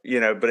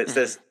 but it's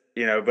this,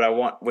 but I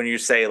want, when you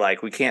say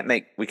like, we can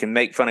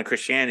make fun of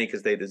Christianity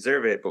because they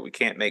deserve it, but we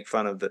can't make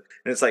fun of and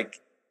it's like,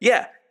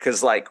 yeah,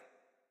 because like,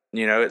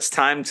 it's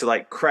time to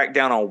like crack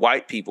down on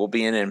white people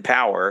being in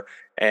power,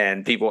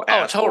 and people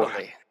ask,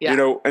 totally.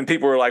 Yeah. And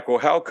people are like, well,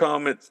 how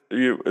come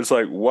it's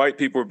like white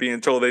people are being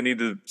told they need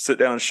to sit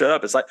down and shut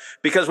up? It's like,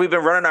 because we've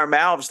been running our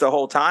mouths the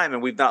whole time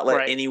and we've not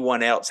let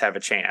anyone else have a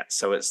chance.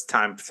 So it's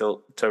time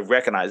to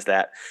recognize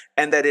that.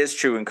 And that is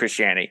true in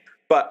Christianity.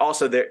 But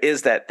also there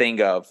is that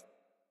thing of,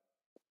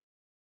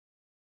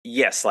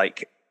 yes,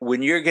 like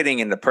when you're getting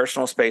into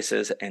personal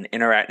spaces and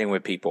interacting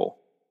with people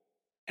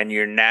and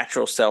your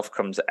natural self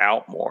comes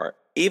out more,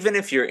 even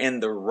if you're in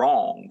the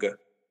wrong,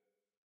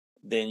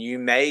 then you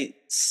may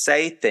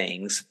say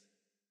things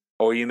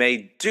or you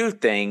may do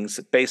things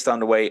based on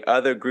the way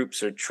other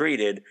groups are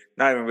treated,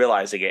 not even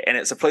realizing it. And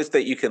it's a place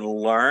that you can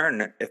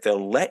learn if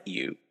they'll let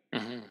you,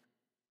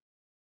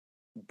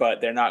 but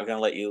they're not going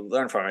to let you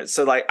learn from it.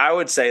 So like, I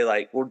would say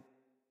like, well,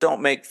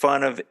 don't make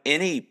fun of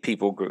any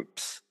people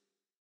groups.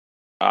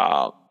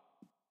 Like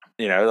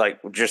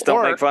just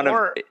don't make fun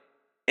of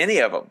any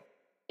of them.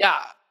 Yeah.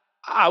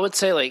 I would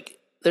say like,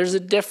 there's a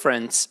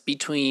difference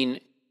between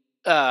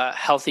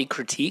healthy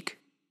critique,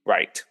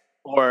 right,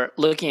 or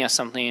looking at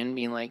something and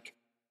being like,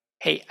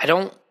 "Hey, I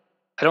don't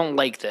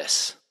like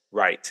this."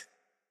 Right.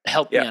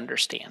 Help me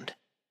understand.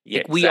 Yeah,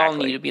 like, we all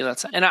need to be on that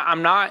side. And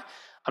I'm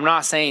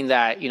not saying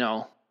that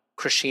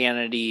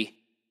Christianity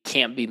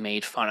can't be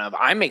made fun of.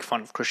 I make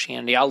fun of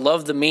Christianity. I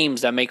love the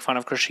memes that make fun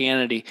of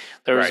Christianity.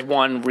 There was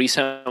one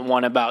recent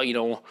one about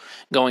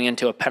going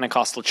into a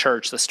Pentecostal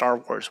church, the Star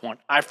Wars one.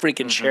 I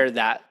freaking shared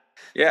that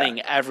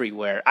thing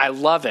everywhere. I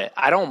love it.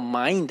 I don't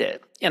mind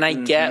it. And I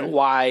get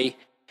why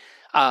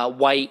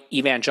white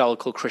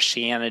evangelical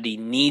Christianity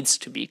needs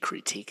to be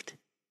critiqued.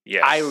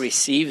 Yes. I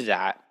receive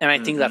that. And I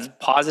think that's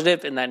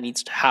positive and that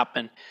needs to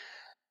happen.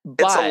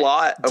 But it's a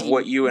lot of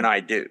what you and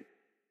I do,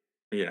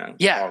 Yeah,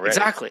 already.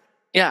 Exactly.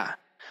 Yeah.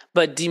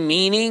 But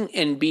demeaning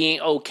and being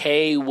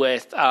okay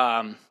with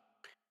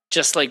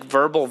just like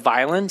verbal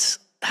violence,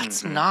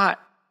 that's not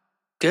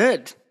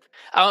good.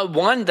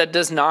 One, that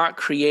does not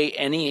create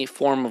any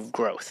form of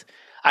growth.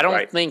 I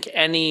don't think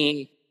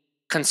any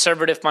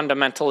conservative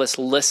fundamentalist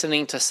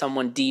listening to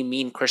someone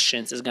demean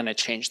Christians is going to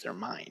change their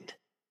mind.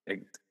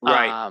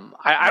 Right.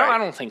 I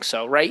don't think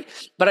so, right?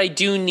 But I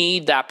do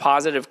need that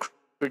positive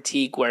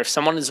critique where if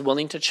someone is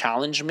willing to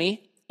challenge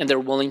me and they're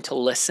willing to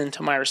listen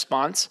to my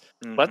response,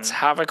 let's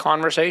have a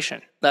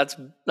conversation. That's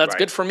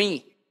good for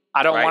me.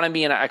 I don't want to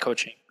be in an echo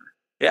chamber.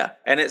 Yeah,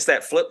 and it's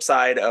that flip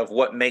side of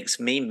what makes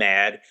me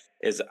mad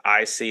is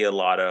I see a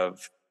lot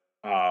of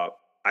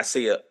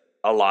the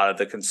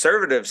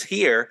conservatives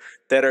here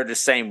that are the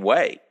same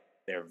way.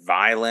 They're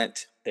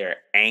violent, they're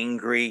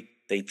angry,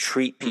 they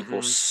treat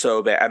people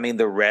so bad. I mean,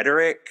 the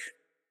rhetoric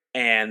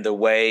and the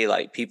way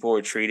like people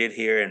are treated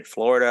here in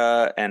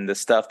Florida and the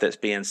stuff that's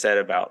being said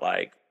about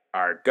like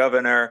our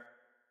governor,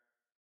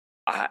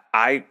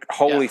 I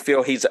wholly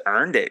feel he's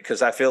earned it,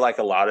 because I feel like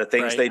a lot of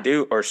things they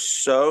do are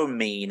so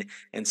mean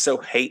and so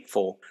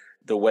hateful,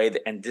 the way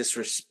that, and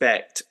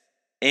disrespect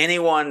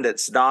anyone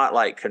that's not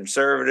like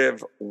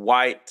conservative,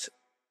 white.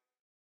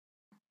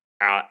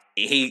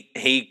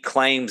 He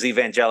claims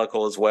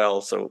evangelical as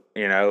well, so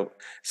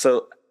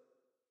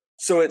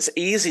so it's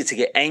easy to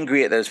get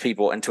angry at those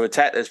people and to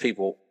attack those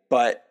people,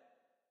 but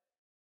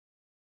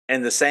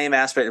in the same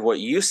aspect of what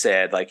you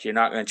said, like you're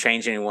not going to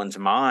change anyone's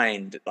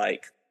mind,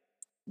 like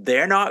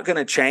they're not going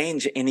to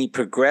change any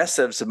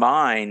progressive's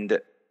mind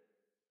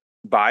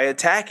by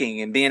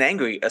attacking and being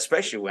angry,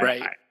 especially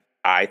when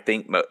I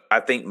think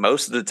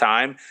most of the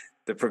time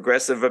the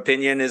progressive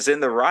opinion is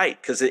in the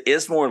right, because it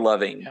is more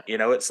loving.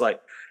 It's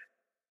like,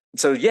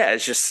 so yeah,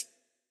 it's just,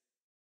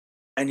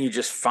 and you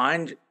just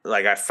find,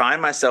 like, I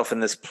find myself in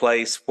this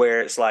place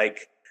where it's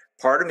like,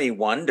 part of me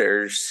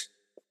wonders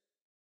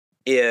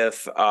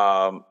if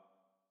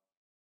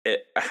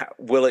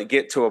will it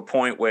get to a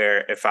point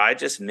where if I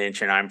just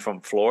mention I'm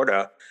from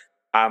Florida,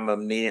 I'm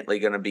immediately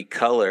going to be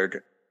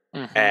colored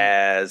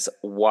as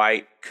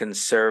white,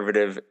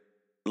 conservative,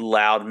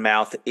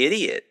 loudmouth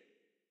idiot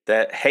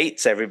that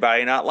hates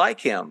everybody not like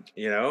him,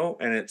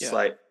 And it's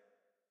like,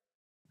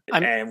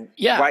 and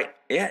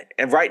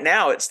right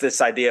now it's this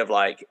idea of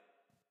like,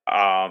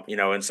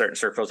 in certain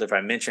circles, if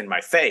I mention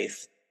my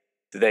faith,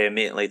 they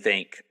immediately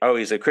think, oh,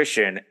 he's a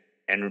Christian.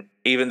 And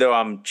even though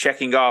I'm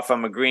checking off,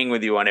 I'm agreeing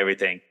with you on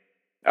everything.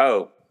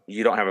 Oh,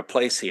 you don't have a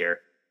place here.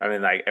 I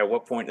mean, like, at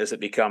what point does it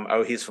become,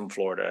 oh, he's from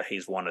Florida,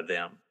 he's one of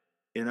them,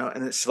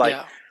 And it's like,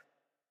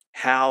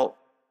 how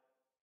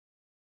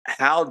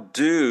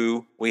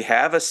do we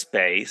have a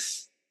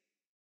space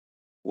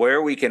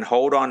where we can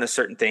hold on to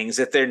certain things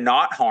if they're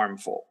not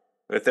harmful?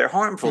 If they're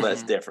harmful,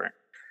 that's different.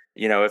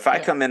 If I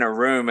come in a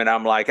room and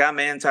I'm like, I'm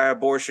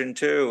anti-abortion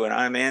too, and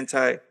I'm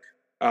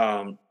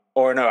I'm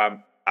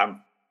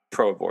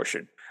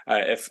pro-abortion.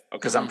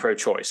 Because I'm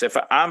pro-choice. If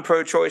I'm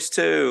pro-choice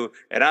too,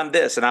 and I'm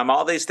this, and I'm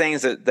all these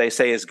things that they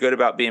say is good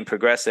about being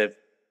progressive,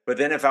 but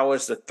then if I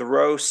was to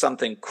throw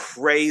something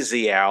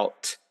crazy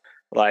out,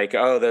 like,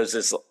 oh,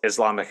 those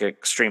Islamic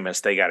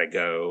extremists, they got to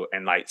go,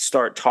 and like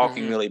start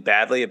talking really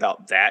badly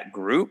about that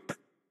group,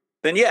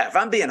 then yeah, if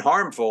I'm being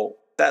harmful,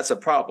 that's a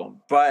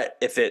problem. But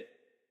it's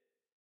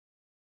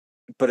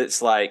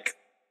like,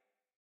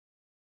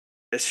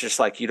 it's just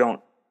like you're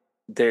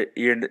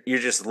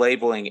just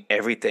labeling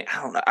everything.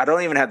 I don't know. I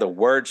don't even have the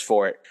words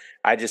for it.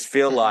 I just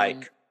feel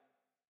like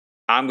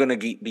I'm going to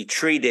be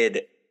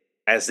treated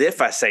as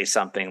if I say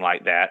something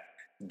like that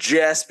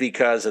just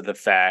because of the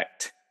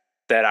fact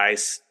that I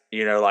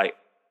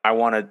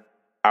want to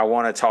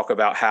talk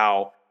about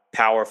how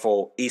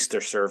powerful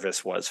Easter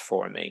service was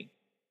for me.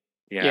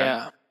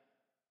 Yeah.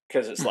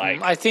 Because it's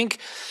like, I think,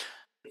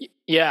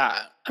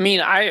 I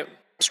mean, I'm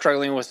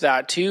struggling with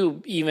that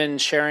too, even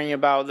sharing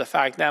about the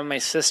fact that my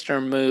sister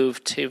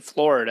moved to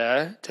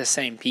Florida, to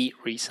St. Pete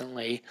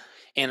recently.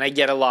 And I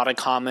get a lot of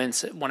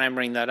comments when I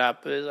bring that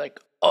up. It's like,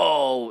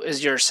 oh,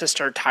 is your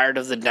sister tired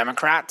of the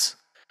Democrats?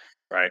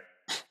 Right.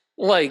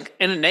 Like,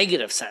 in a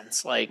negative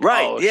sense. Like,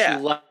 right, she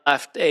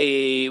left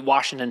a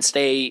Washington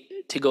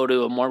state to go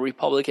to a more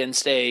Republican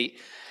state.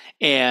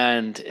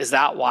 And is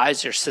that why?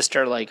 Is your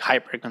sister like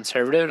hyper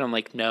conservative? And I'm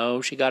like,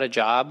 no, she got a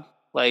job.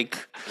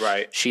 Like,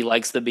 right. She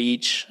likes the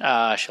beach.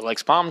 She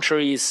likes palm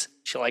trees.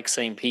 She likes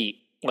St. Pete.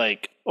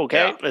 Like,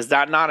 okay, is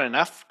that not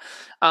enough?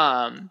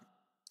 And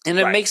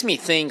it makes me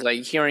think,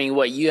 like, hearing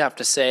what you have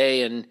to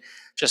say and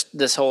just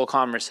this whole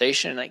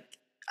conversation, like,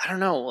 I don't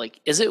know, like,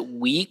 is it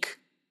weak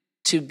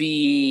to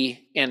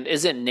be, and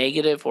is it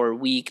negative or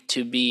weak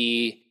to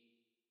agree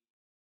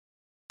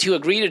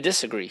to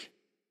disagree?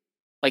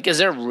 Like, is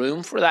there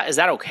room for that? Is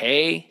that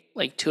okay?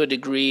 Like, to a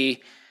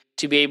degree,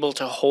 to be able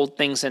to hold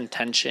things in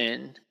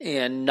tension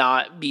and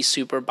not be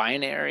super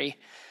binary?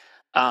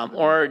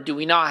 Or do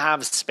we not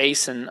have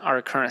space in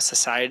our current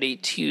society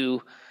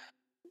to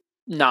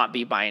not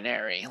be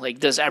binary? Like,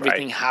 does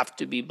everything have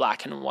to be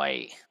black and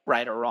white,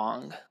 right or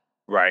wrong?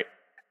 Right.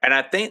 And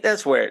I think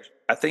that's where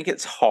I think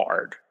it's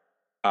hard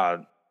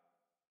to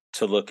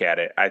look at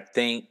it. I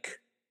think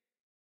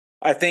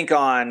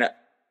on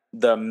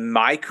the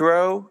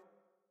micro,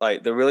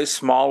 like the really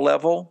small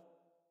level,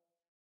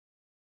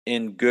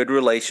 in good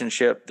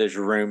relationship, there's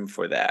room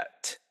for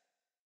that.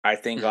 I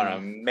think on a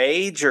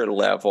major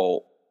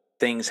level,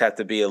 things have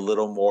to be a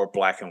little more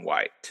black and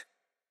white.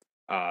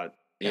 And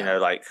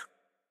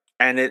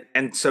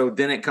so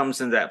then it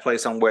comes into that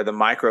place on where the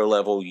micro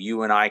level,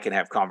 you and I can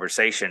have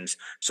conversations.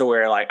 So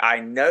where, like, I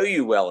know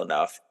you well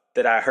enough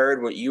that I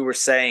heard what you were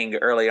saying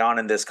early on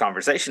in this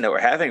conversation that we're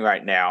having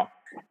right now.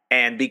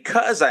 And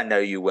because I know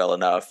you well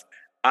enough,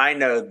 I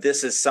know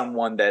this is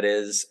someone that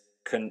is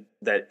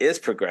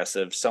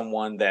progressive,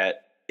 someone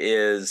that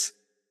is,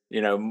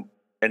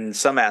 in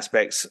some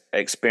aspects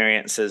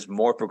experiences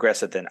more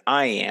progressive than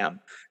I am.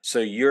 So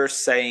you're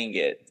saying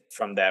it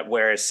from that,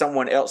 whereas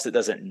someone else that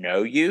doesn't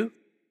know you,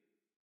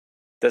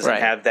 doesn't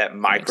have that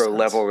micro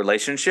level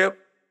relationship,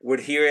 would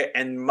hear it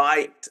and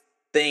might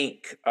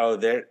think, oh,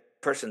 that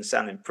person's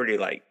sounding pretty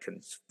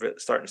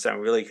starting to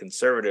sound really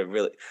conservative,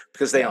 really,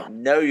 because they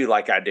don't know you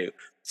like I do.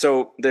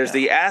 So there's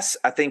I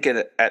think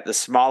at the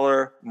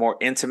smaller, more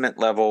intimate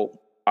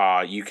level,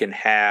 you can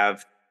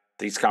have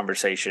these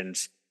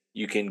conversations,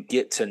 you can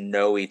get to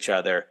know each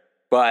other,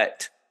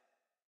 but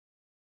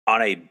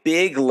on a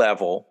big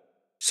level,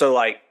 so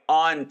like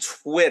on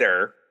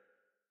Twitter,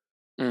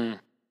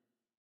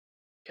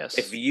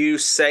 if you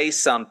say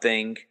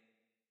something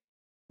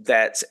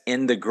that's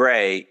in the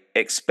gray,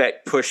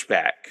 expect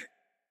pushback.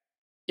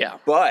 Yeah.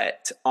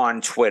 But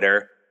on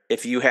Twitter,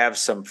 if you have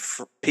some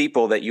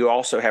people that you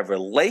also have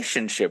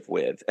relationship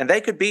with, and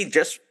they could be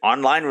just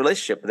online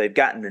relationship, but they've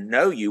gotten to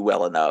know you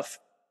well enough.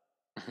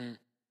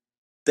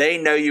 They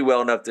know you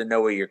well enough to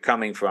know where you're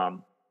coming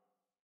from.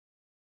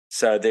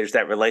 So there's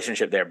that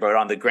relationship there. But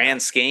on the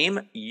grand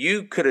scheme,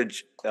 you could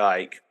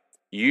have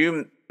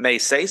you may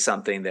say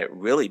something that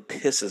really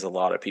pisses a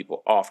lot of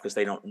people off because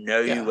they don't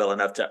know you well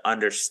enough to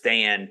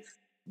understand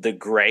the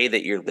gray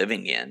that you're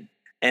living in.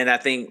 And I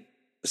think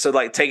so.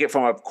 Like, take it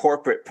from a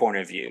corporate point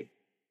of view.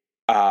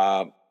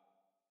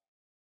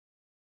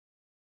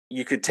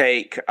 You could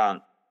take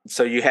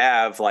so you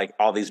have like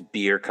all these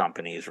beer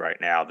companies right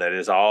now that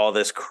is all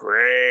this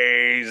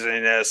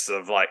craziness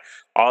of like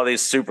all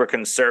these super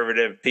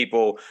conservative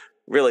people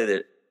really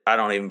that I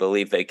don't even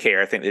believe they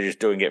care. I think they're just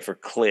doing it for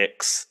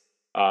clicks.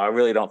 I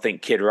really don't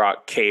think Kid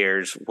Rock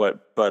cares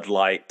what Bud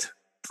Light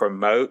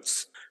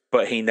promotes,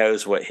 but he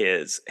knows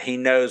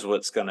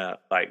what's gonna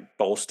like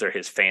bolster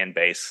his fan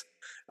base.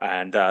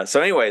 And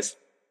so anyways,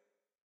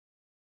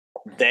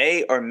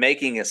 they are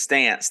making a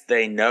stance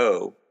they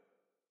know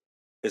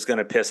is going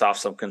to piss off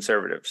some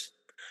conservatives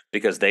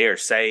because they are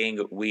saying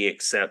we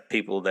accept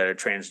people that are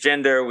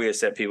transgender, we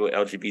accept people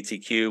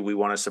LGBTQ, we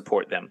want to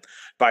support them.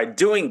 By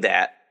doing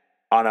that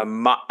on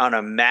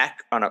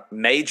a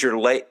major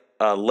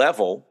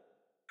level,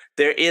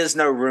 there is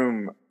no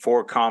room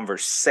for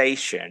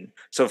conversation.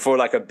 So for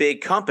like a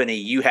big company,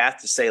 you have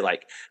to say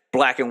like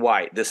black and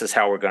white, this is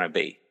how we're going to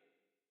be.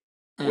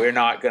 Mm-hmm. We're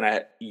not going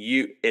to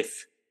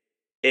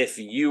if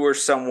you are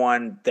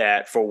someone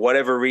that for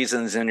whatever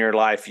reasons in your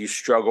life you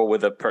struggle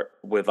with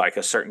like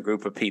a certain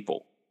group of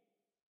people,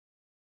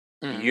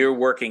 you're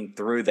working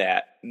through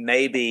that.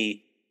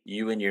 Maybe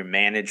you and your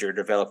manager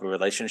develop a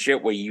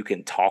relationship where you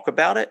can talk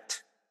about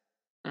it.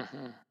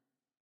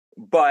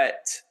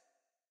 But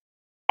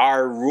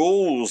our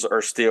rules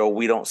are still,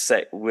 we're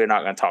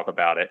not going to talk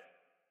about it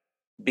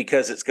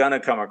because it's going to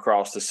come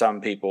across to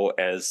some people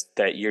as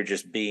that you're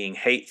just being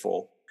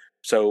hateful.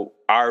 So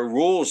our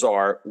rules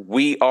are,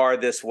 we are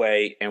this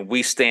way and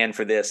we stand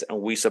for this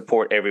and we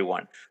support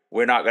everyone.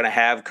 We're not going to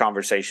have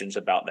conversations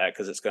about that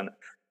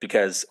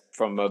because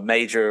from a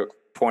major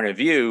point of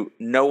view,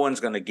 no one's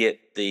going to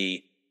get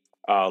the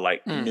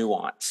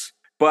nuance.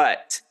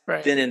 But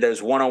then in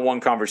those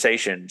one-on-one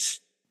conversations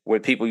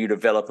with people you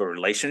develop a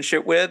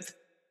relationship with,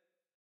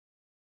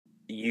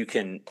 you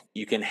can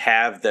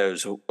have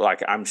those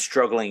like, I'm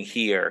struggling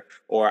here,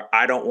 or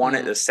I don't want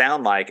it to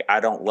sound like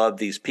I don't love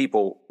these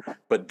people,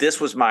 but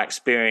this was my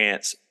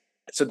experience.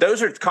 So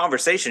those are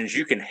conversations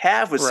you can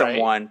have with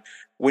someone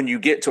when you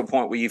get to a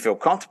point where you feel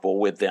comfortable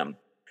with them.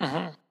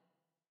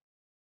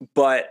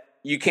 But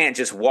you can't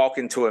just walk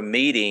into a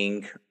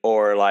meeting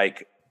or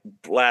like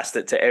blast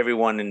it to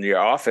everyone in your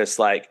office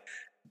like,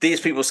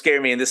 these people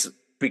scare me, and this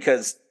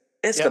because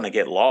it's going to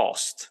get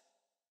lost.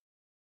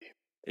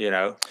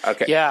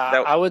 Okay.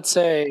 Yeah, I would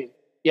say,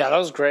 that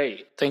was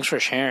great. Thanks for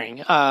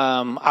sharing.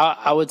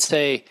 I would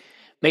say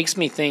makes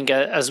me think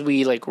as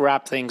we like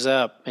wrap things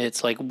up,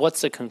 it's like,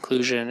 what's the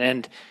conclusion?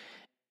 And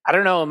I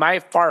don't know, am I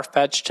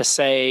far-fetched to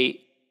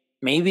say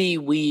maybe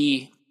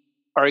we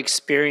are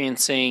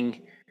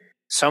experiencing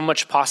so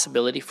much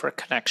possibility for a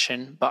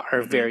connection, but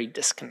are very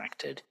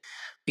disconnected?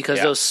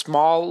 Because those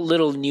small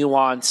little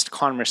nuanced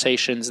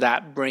conversations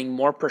that bring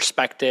more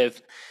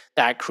perspective,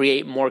 that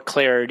create more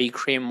clarity,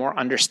 create more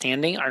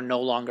understanding are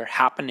no longer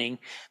happening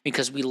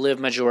because we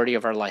live majority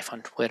of our life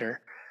on Twitter.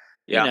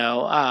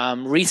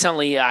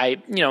 Recently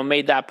I,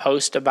 made that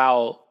post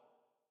about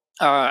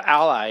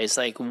allies,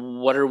 like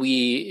what are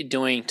we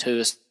doing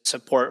to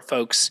support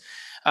folks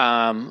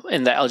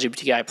in the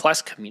LGBTQI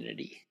plus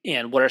community,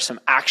 and what are some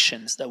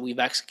actions that we've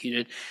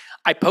executed.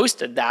 I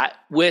posted that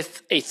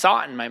with a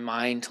thought in my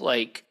mind,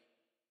 like,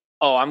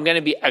 oh, I'm going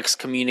to be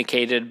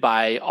excommunicated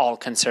by all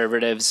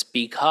conservatives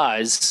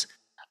because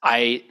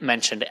I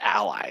mentioned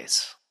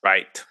allies.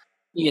 Right.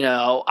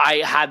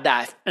 I had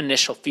that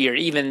initial fear,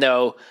 even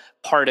though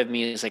part of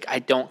me is like, I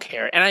don't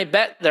care. And I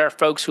bet there are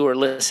folks who are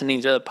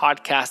listening to the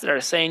podcast that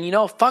are saying,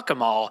 fuck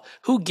them all.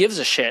 Who gives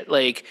a shit?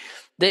 Like,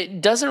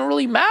 it doesn't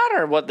really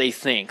matter what they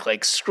think.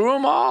 Like, screw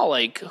them all.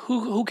 Like,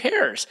 who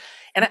cares?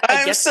 And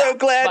I'm so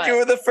glad you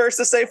were the first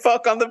to say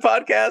fuck on the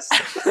podcast.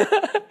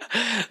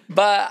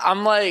 But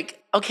I'm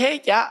like,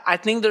 okay, I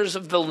think there's a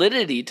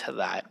validity to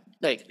that.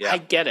 Like, I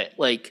get it.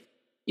 Like,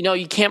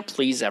 you can't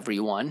please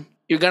everyone.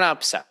 You're going to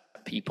upset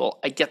people.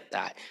 I get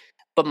that.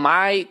 But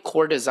my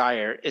core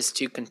desire is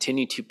to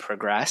continue to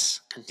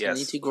progress,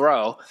 continue to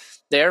grow.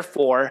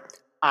 Therefore,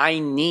 I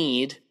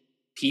need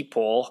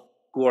people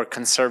who are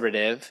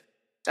conservative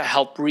to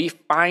help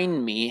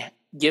refine me,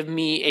 give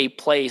me a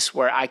place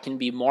where I can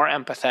be more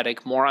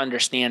empathetic, more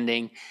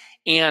understanding,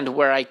 and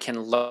where I can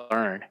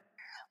learn.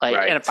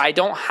 And if I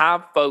don't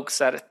have folks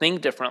that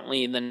think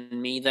differently than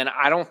me, then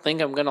I don't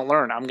think I'm going to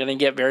learn. I'm going to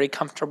get very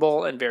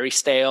comfortable and very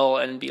stale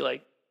and be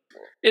like,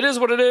 it is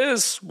what it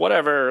is,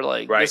 whatever.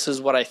 Like, this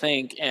is what I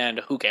think, and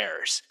who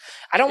cares?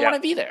 I don't want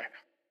to be there.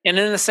 And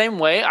in the same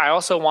way, I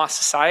also want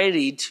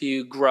society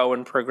to grow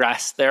and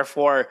progress.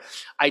 Therefore,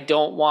 I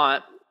don't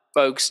want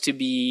folks to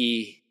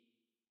be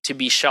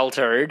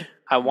sheltered.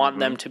 I want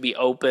them to be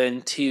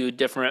open to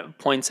different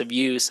points of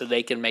view so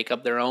they can make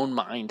up their own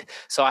mind.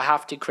 So I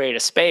have to create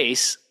a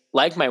space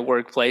like my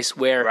workplace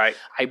where Right.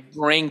 I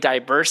bring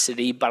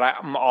diversity, but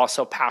I'm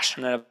also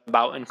passionate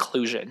about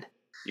inclusion.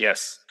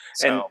 Yes.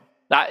 And So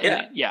that,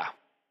 yeah, yeah.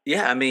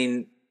 yeah. I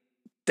mean,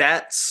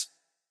 that's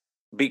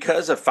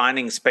because of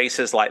finding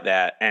spaces like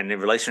that and in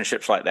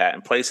relationships like that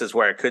and places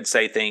where I could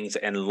say things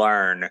and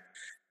learn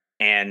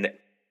and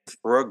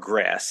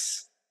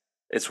progress.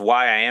 It's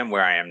why I am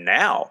where I am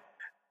now.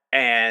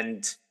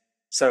 And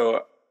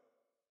so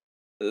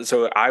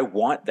I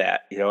want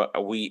that.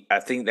 I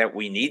think that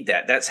we need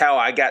that. That's how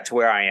I got to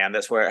where I am.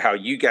 That's how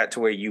you got to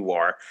where you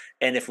are.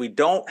 And if we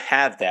don't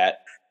have that,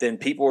 then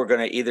people are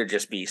going to either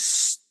just be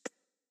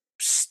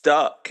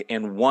stuck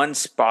in one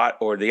spot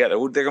or the other.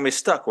 They're going to be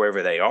stuck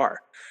wherever they are.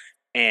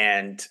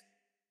 And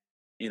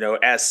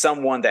as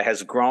someone that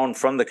has grown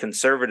from the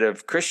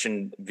conservative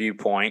Christian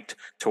viewpoint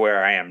to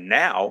where I am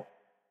now,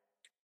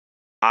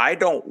 I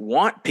don't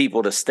want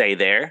people to stay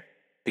there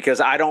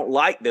because I don't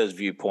like those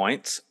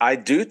viewpoints. I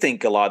do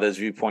think a lot of those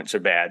viewpoints are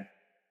bad.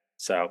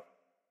 So,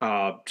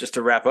 just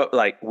to wrap up,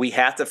 like, we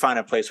have to find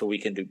a place where we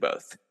can do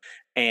both.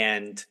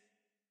 And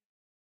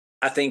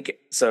I think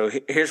so.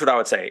 Here's what I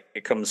would say: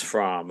 it comes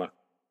from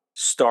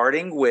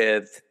starting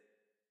with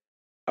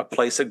a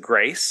place of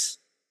grace,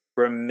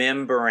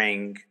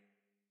 remembering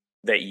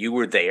that you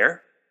were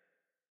there,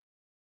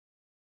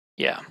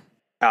 Yeah.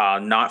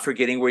 not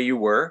forgetting where you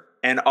were,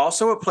 and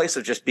also a place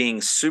of just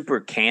being super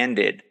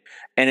candid.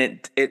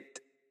 And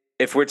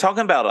if we're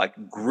talking about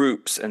like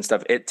groups and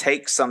stuff, it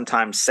takes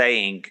sometimes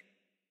saying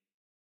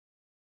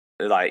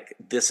like,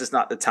 this is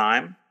not the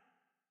time,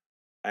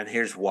 and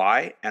here's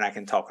why, and I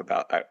can talk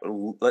about.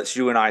 Let's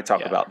you and I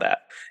talk about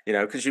that.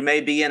 Because you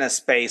may be in a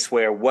space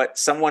where what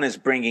someone is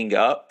bringing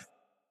up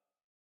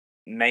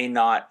may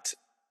not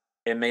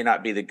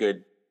be a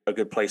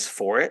good place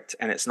for it,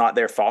 and it's not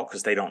their fault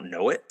because they don't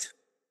know it.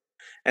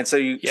 And so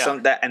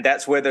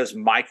that's where those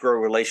micro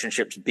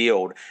relationships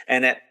build,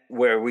 and that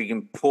where we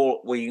can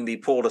be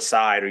pulled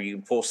aside, or you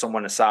can pull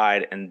someone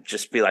aside and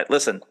just be like,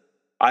 listen,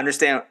 I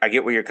understand, I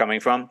get where you're coming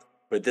from,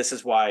 but this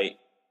is why,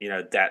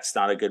 that's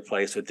not a good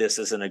place, or this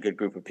isn't a good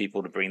group of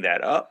people to bring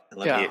that up. And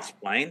let me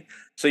explain.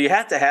 So you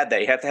have to have that.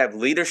 You have to have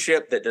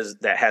leadership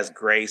that has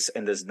grace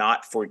and does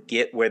not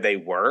forget where they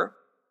were.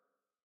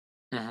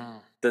 Mm-hmm.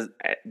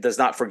 Does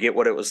not forget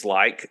what it was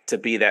like to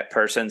be that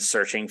person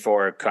searching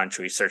for a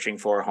country, searching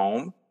for a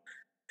home,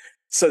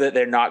 so that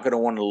they're not going to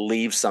want to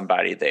leave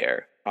somebody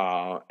there.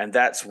 And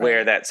that's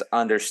where that's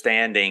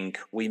understanding.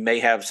 We may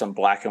have some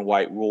black and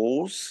white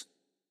rules.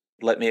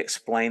 Let me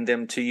explain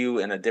them to you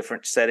in a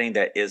different setting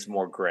that is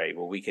more gray,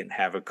 where we can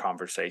have a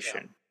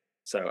conversation. Yeah.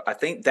 So I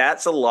think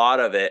that's a lot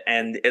of it,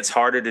 and it's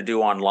harder to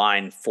do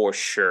online for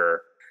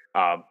sure.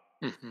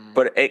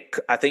 But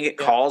I think it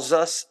calls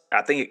us.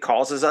 I think it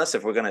causes us,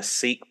 if we're going to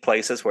seek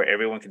places where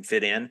everyone can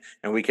fit in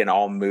and we can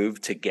all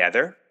move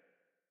together,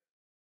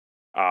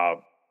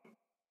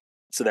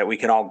 so that we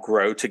can all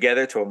grow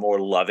together to a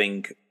more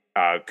loving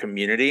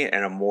community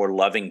and a more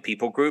loving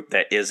people group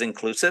that is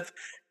inclusive.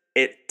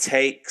 It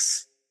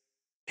takes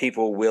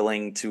people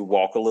willing to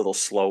walk a little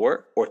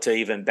slower, or to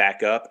even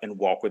back up and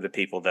walk with the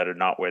people that are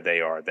not where they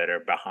are, that are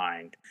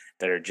behind,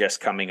 that are just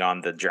coming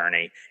on the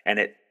journey. And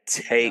it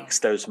takes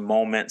those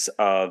moments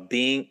of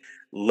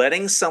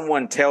letting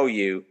someone tell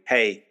you,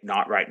 hey,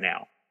 not right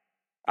now.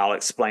 I'll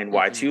explain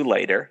why to you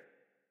later.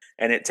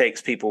 And it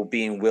takes people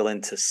being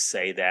willing to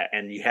say that.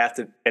 And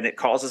it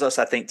causes us,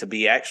 I think, to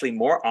be actually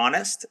more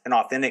honest and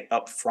authentic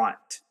up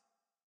front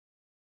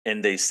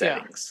in these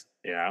settings.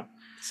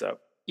 So.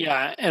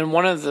 Yeah, and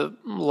one of the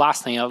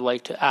last thing I would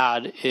like to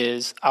add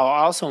is I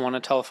also want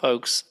to tell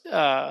folks,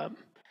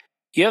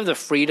 you have the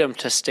freedom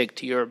to stick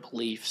to your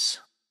beliefs.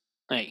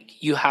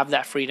 Like, you have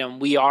that freedom.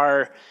 We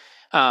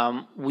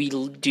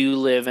do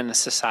live in a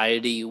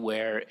society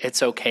where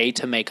it's okay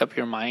to make up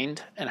your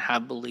mind and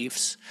have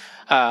beliefs.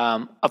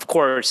 Of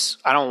course,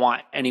 I don't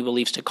want any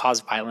beliefs to cause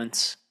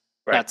violence.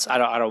 Right.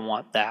 I don't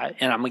want that,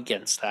 and I'm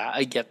against that.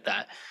 I get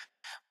that.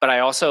 But I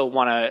also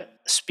want to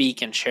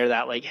speak and share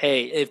that, like,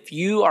 hey, if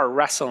you are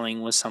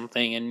wrestling with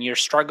something and you're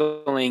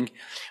struggling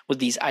with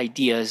these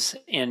ideas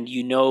and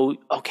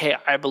okay,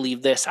 I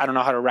believe this, I don't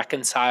know how to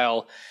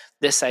reconcile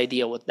this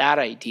idea with that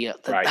idea,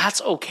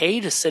 that's okay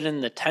to sit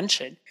in the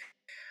tension.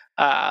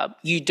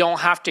 You don't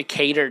have to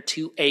cater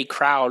to a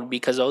crowd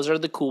because those are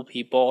the cool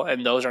people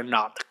and those are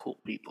not the cool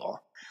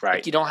people. Right.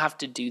 Like, you don't have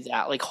to do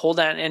that. Like, hold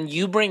on, and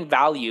you bring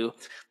value.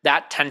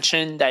 That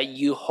tension that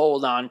you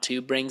hold on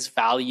to brings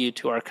value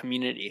to our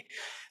community.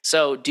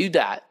 So do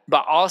that,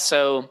 but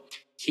also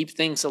keep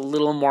things a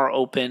little more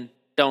open.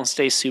 Don't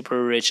stay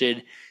super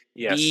rigid.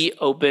 Yes. Be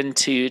open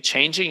to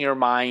changing your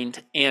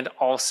mind, and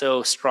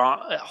also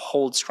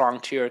hold strong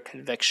to your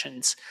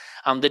convictions.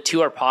 The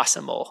two are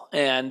possible.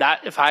 And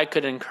that, if I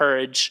could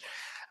encourage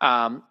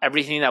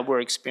everything that we're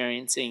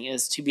experiencing,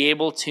 is to be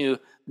able to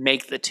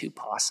make the two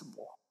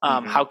possible.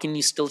 How can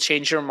you still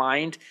change your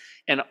mind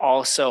and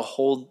also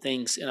hold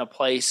things in a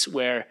place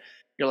where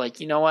you're like,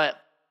 you know what?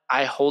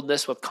 I hold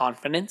this with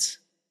confidence.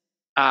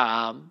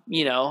 I'm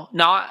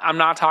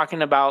not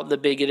talking about the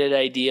bigoted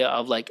idea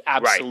of like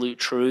absolute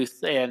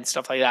truth and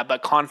stuff like that,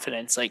 but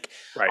confidence. Like,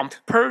 I'm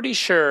pretty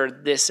sure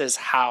this is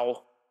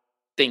how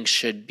things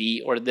should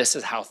be, or this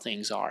is how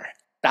things are.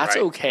 That's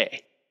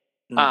okay.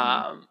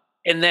 Mm-hmm.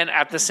 And then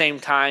at the same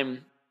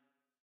time,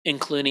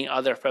 including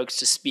other folks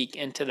to speak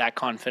into that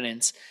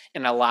confidence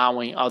and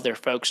allowing other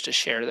folks to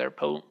share their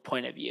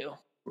point of view.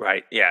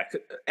 Right. Yeah.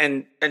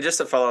 And just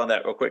to follow on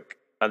that real quick,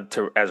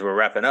 as we're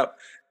wrapping up,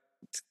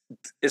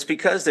 it's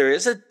because there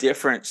is a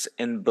difference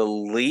in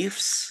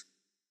beliefs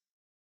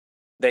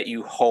that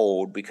you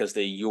hold because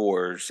they're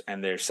yours,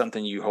 and there's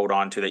something you hold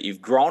on to that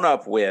you've grown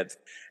up with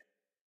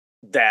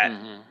that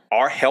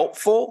are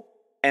helpful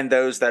and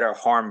those that are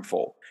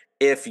harmful.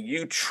 If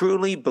you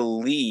truly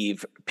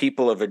believe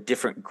people of a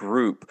different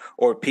group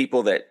or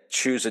people that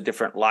choose a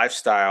different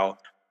lifestyle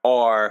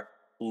are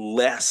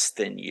less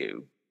than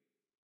you,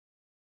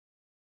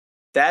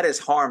 that is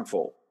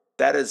harmful.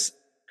 That is,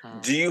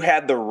 do you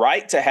have the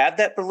right to have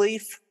that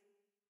belief?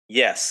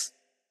 Yes.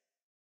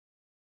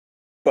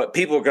 But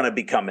people are going to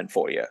be coming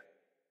for you.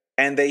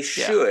 And they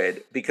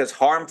should, because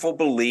harmful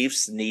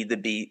beliefs need to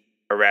be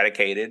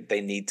eradicated.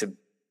 They need to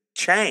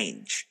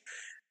change.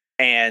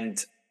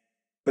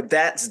 But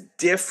that's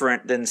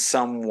different than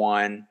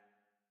someone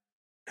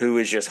who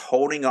is just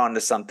holding on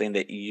to something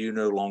that you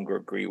no longer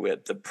agree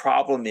with. The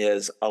problem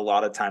is a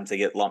lot of times they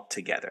get lumped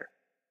together.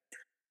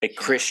 A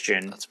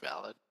Christian, that's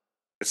valid.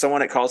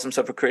 Someone that calls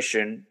himself a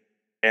Christian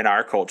in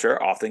our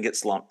culture often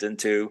gets lumped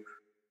into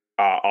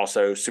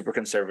also super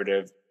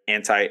conservative,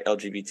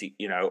 anti-LGBT,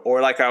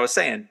 or like I was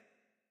saying,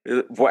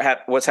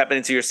 what's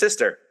happening to your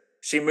sister?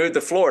 She moved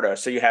to Florida.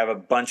 So you have a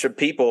bunch of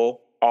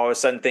people all of a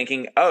sudden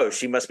thinking, oh,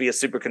 she must be a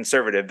super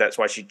conservative. That's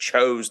why she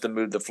chose to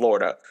move to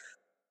Florida.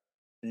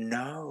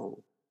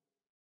 No.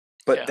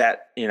 But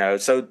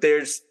so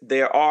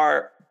there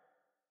are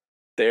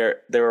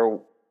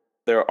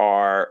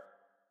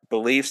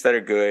beliefs that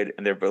are good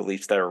and there are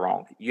beliefs that are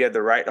wrong. You have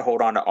the right to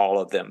hold on to all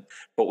of them,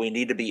 but we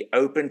need to be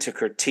open to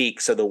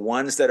critique so the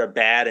ones that are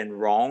bad and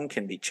wrong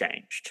can be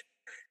changed.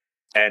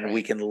 And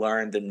we can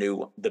learn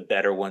the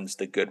better ones,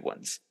 the good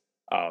ones.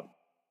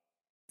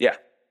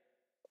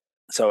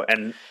 So,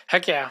 and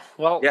heck yeah.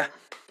 Well,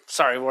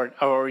 sorry,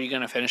 were you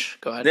going to finish?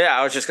 Go ahead. Yeah,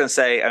 I was just going to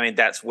say, I mean,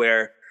 that's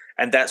where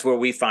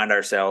we find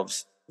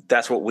ourselves.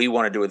 That's what we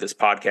want to do with this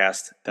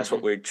podcast. That's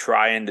what we're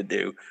trying to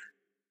do,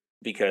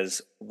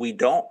 because you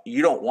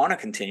don't want to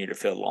continue to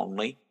feel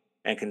lonely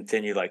and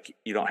continue like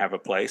you don't have a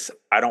place.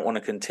 I don't want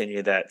to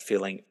continue that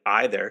feeling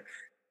either.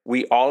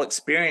 We all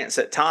experience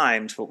at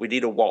times, but we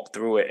need to walk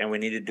through it, and we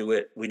need to do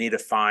it. We need to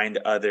find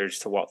others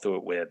to walk through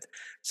it with.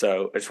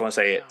 So I just want to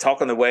say,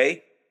 talk on the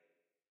way.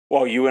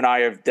 Well, you and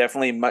I are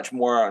definitely much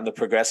more on the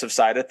progressive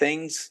side of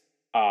things.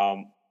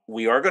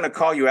 We are going to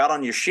call you out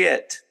on your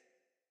shit,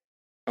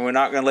 and we're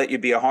not going to let you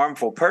be a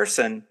harmful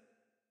person,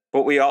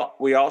 but we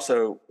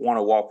also want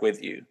to walk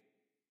with you.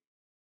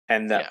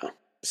 And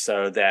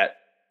so that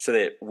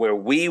where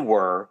we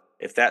were,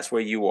 if that's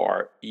where you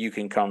are, you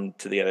can come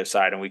to the other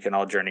side and we can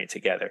all journey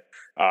together.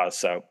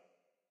 It's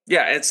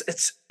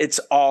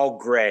all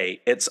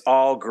gray. It's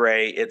all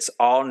gray. It's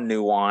all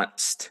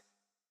nuanced.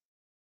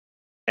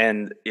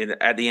 And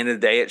at the end of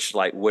the day, it's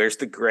like, where's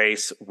the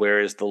grace? Where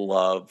is the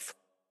love?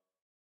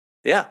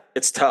 Yeah,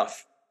 it's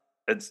tough.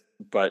 It starts.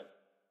 But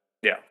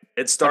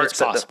it's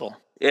possible.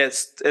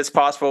 It's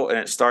possible, and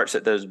it starts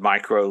at those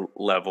micro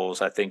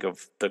levels, I think,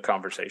 of the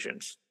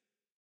conversations.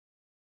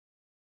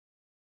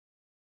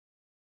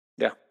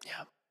 Yeah.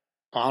 Yeah.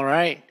 All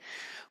right.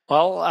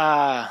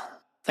 Well,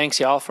 thanks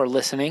y'all for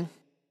listening.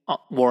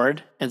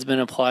 Ward, it's been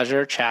a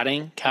pleasure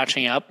chatting,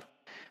 catching up,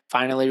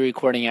 finally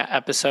recording an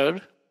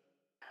episode.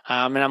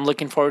 And I'm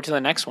looking forward to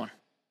the next one.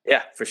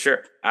 Yeah, for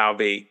sure. I'll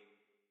be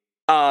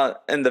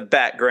in the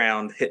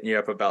background hitting you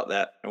up about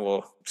that, and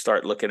we'll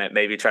start looking at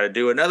maybe try to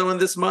do another one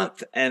this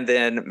month, and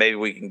then maybe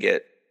we can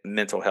get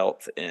mental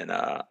health in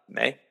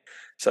May.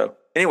 So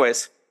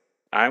anyways,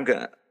 I'm going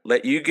to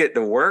let you get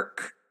to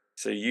work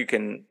so you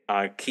can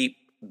keep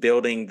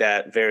building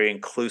that very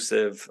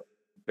inclusive,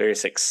 very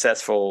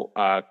successful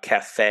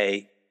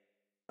cafe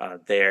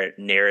their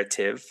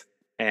narrative.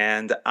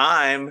 And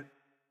I'm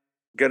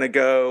going to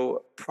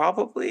go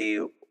probably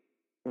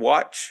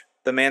watch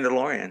The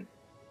Mandalorian.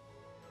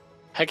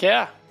 Heck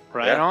yeah.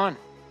 Right on.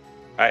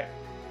 All right.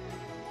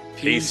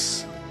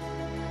 Peace.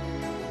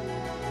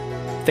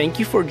 Thank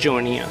you for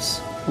joining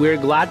us. We're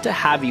glad to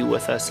have you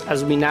with us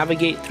as we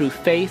navigate through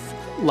faith,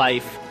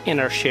 life, and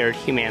our shared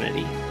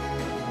humanity.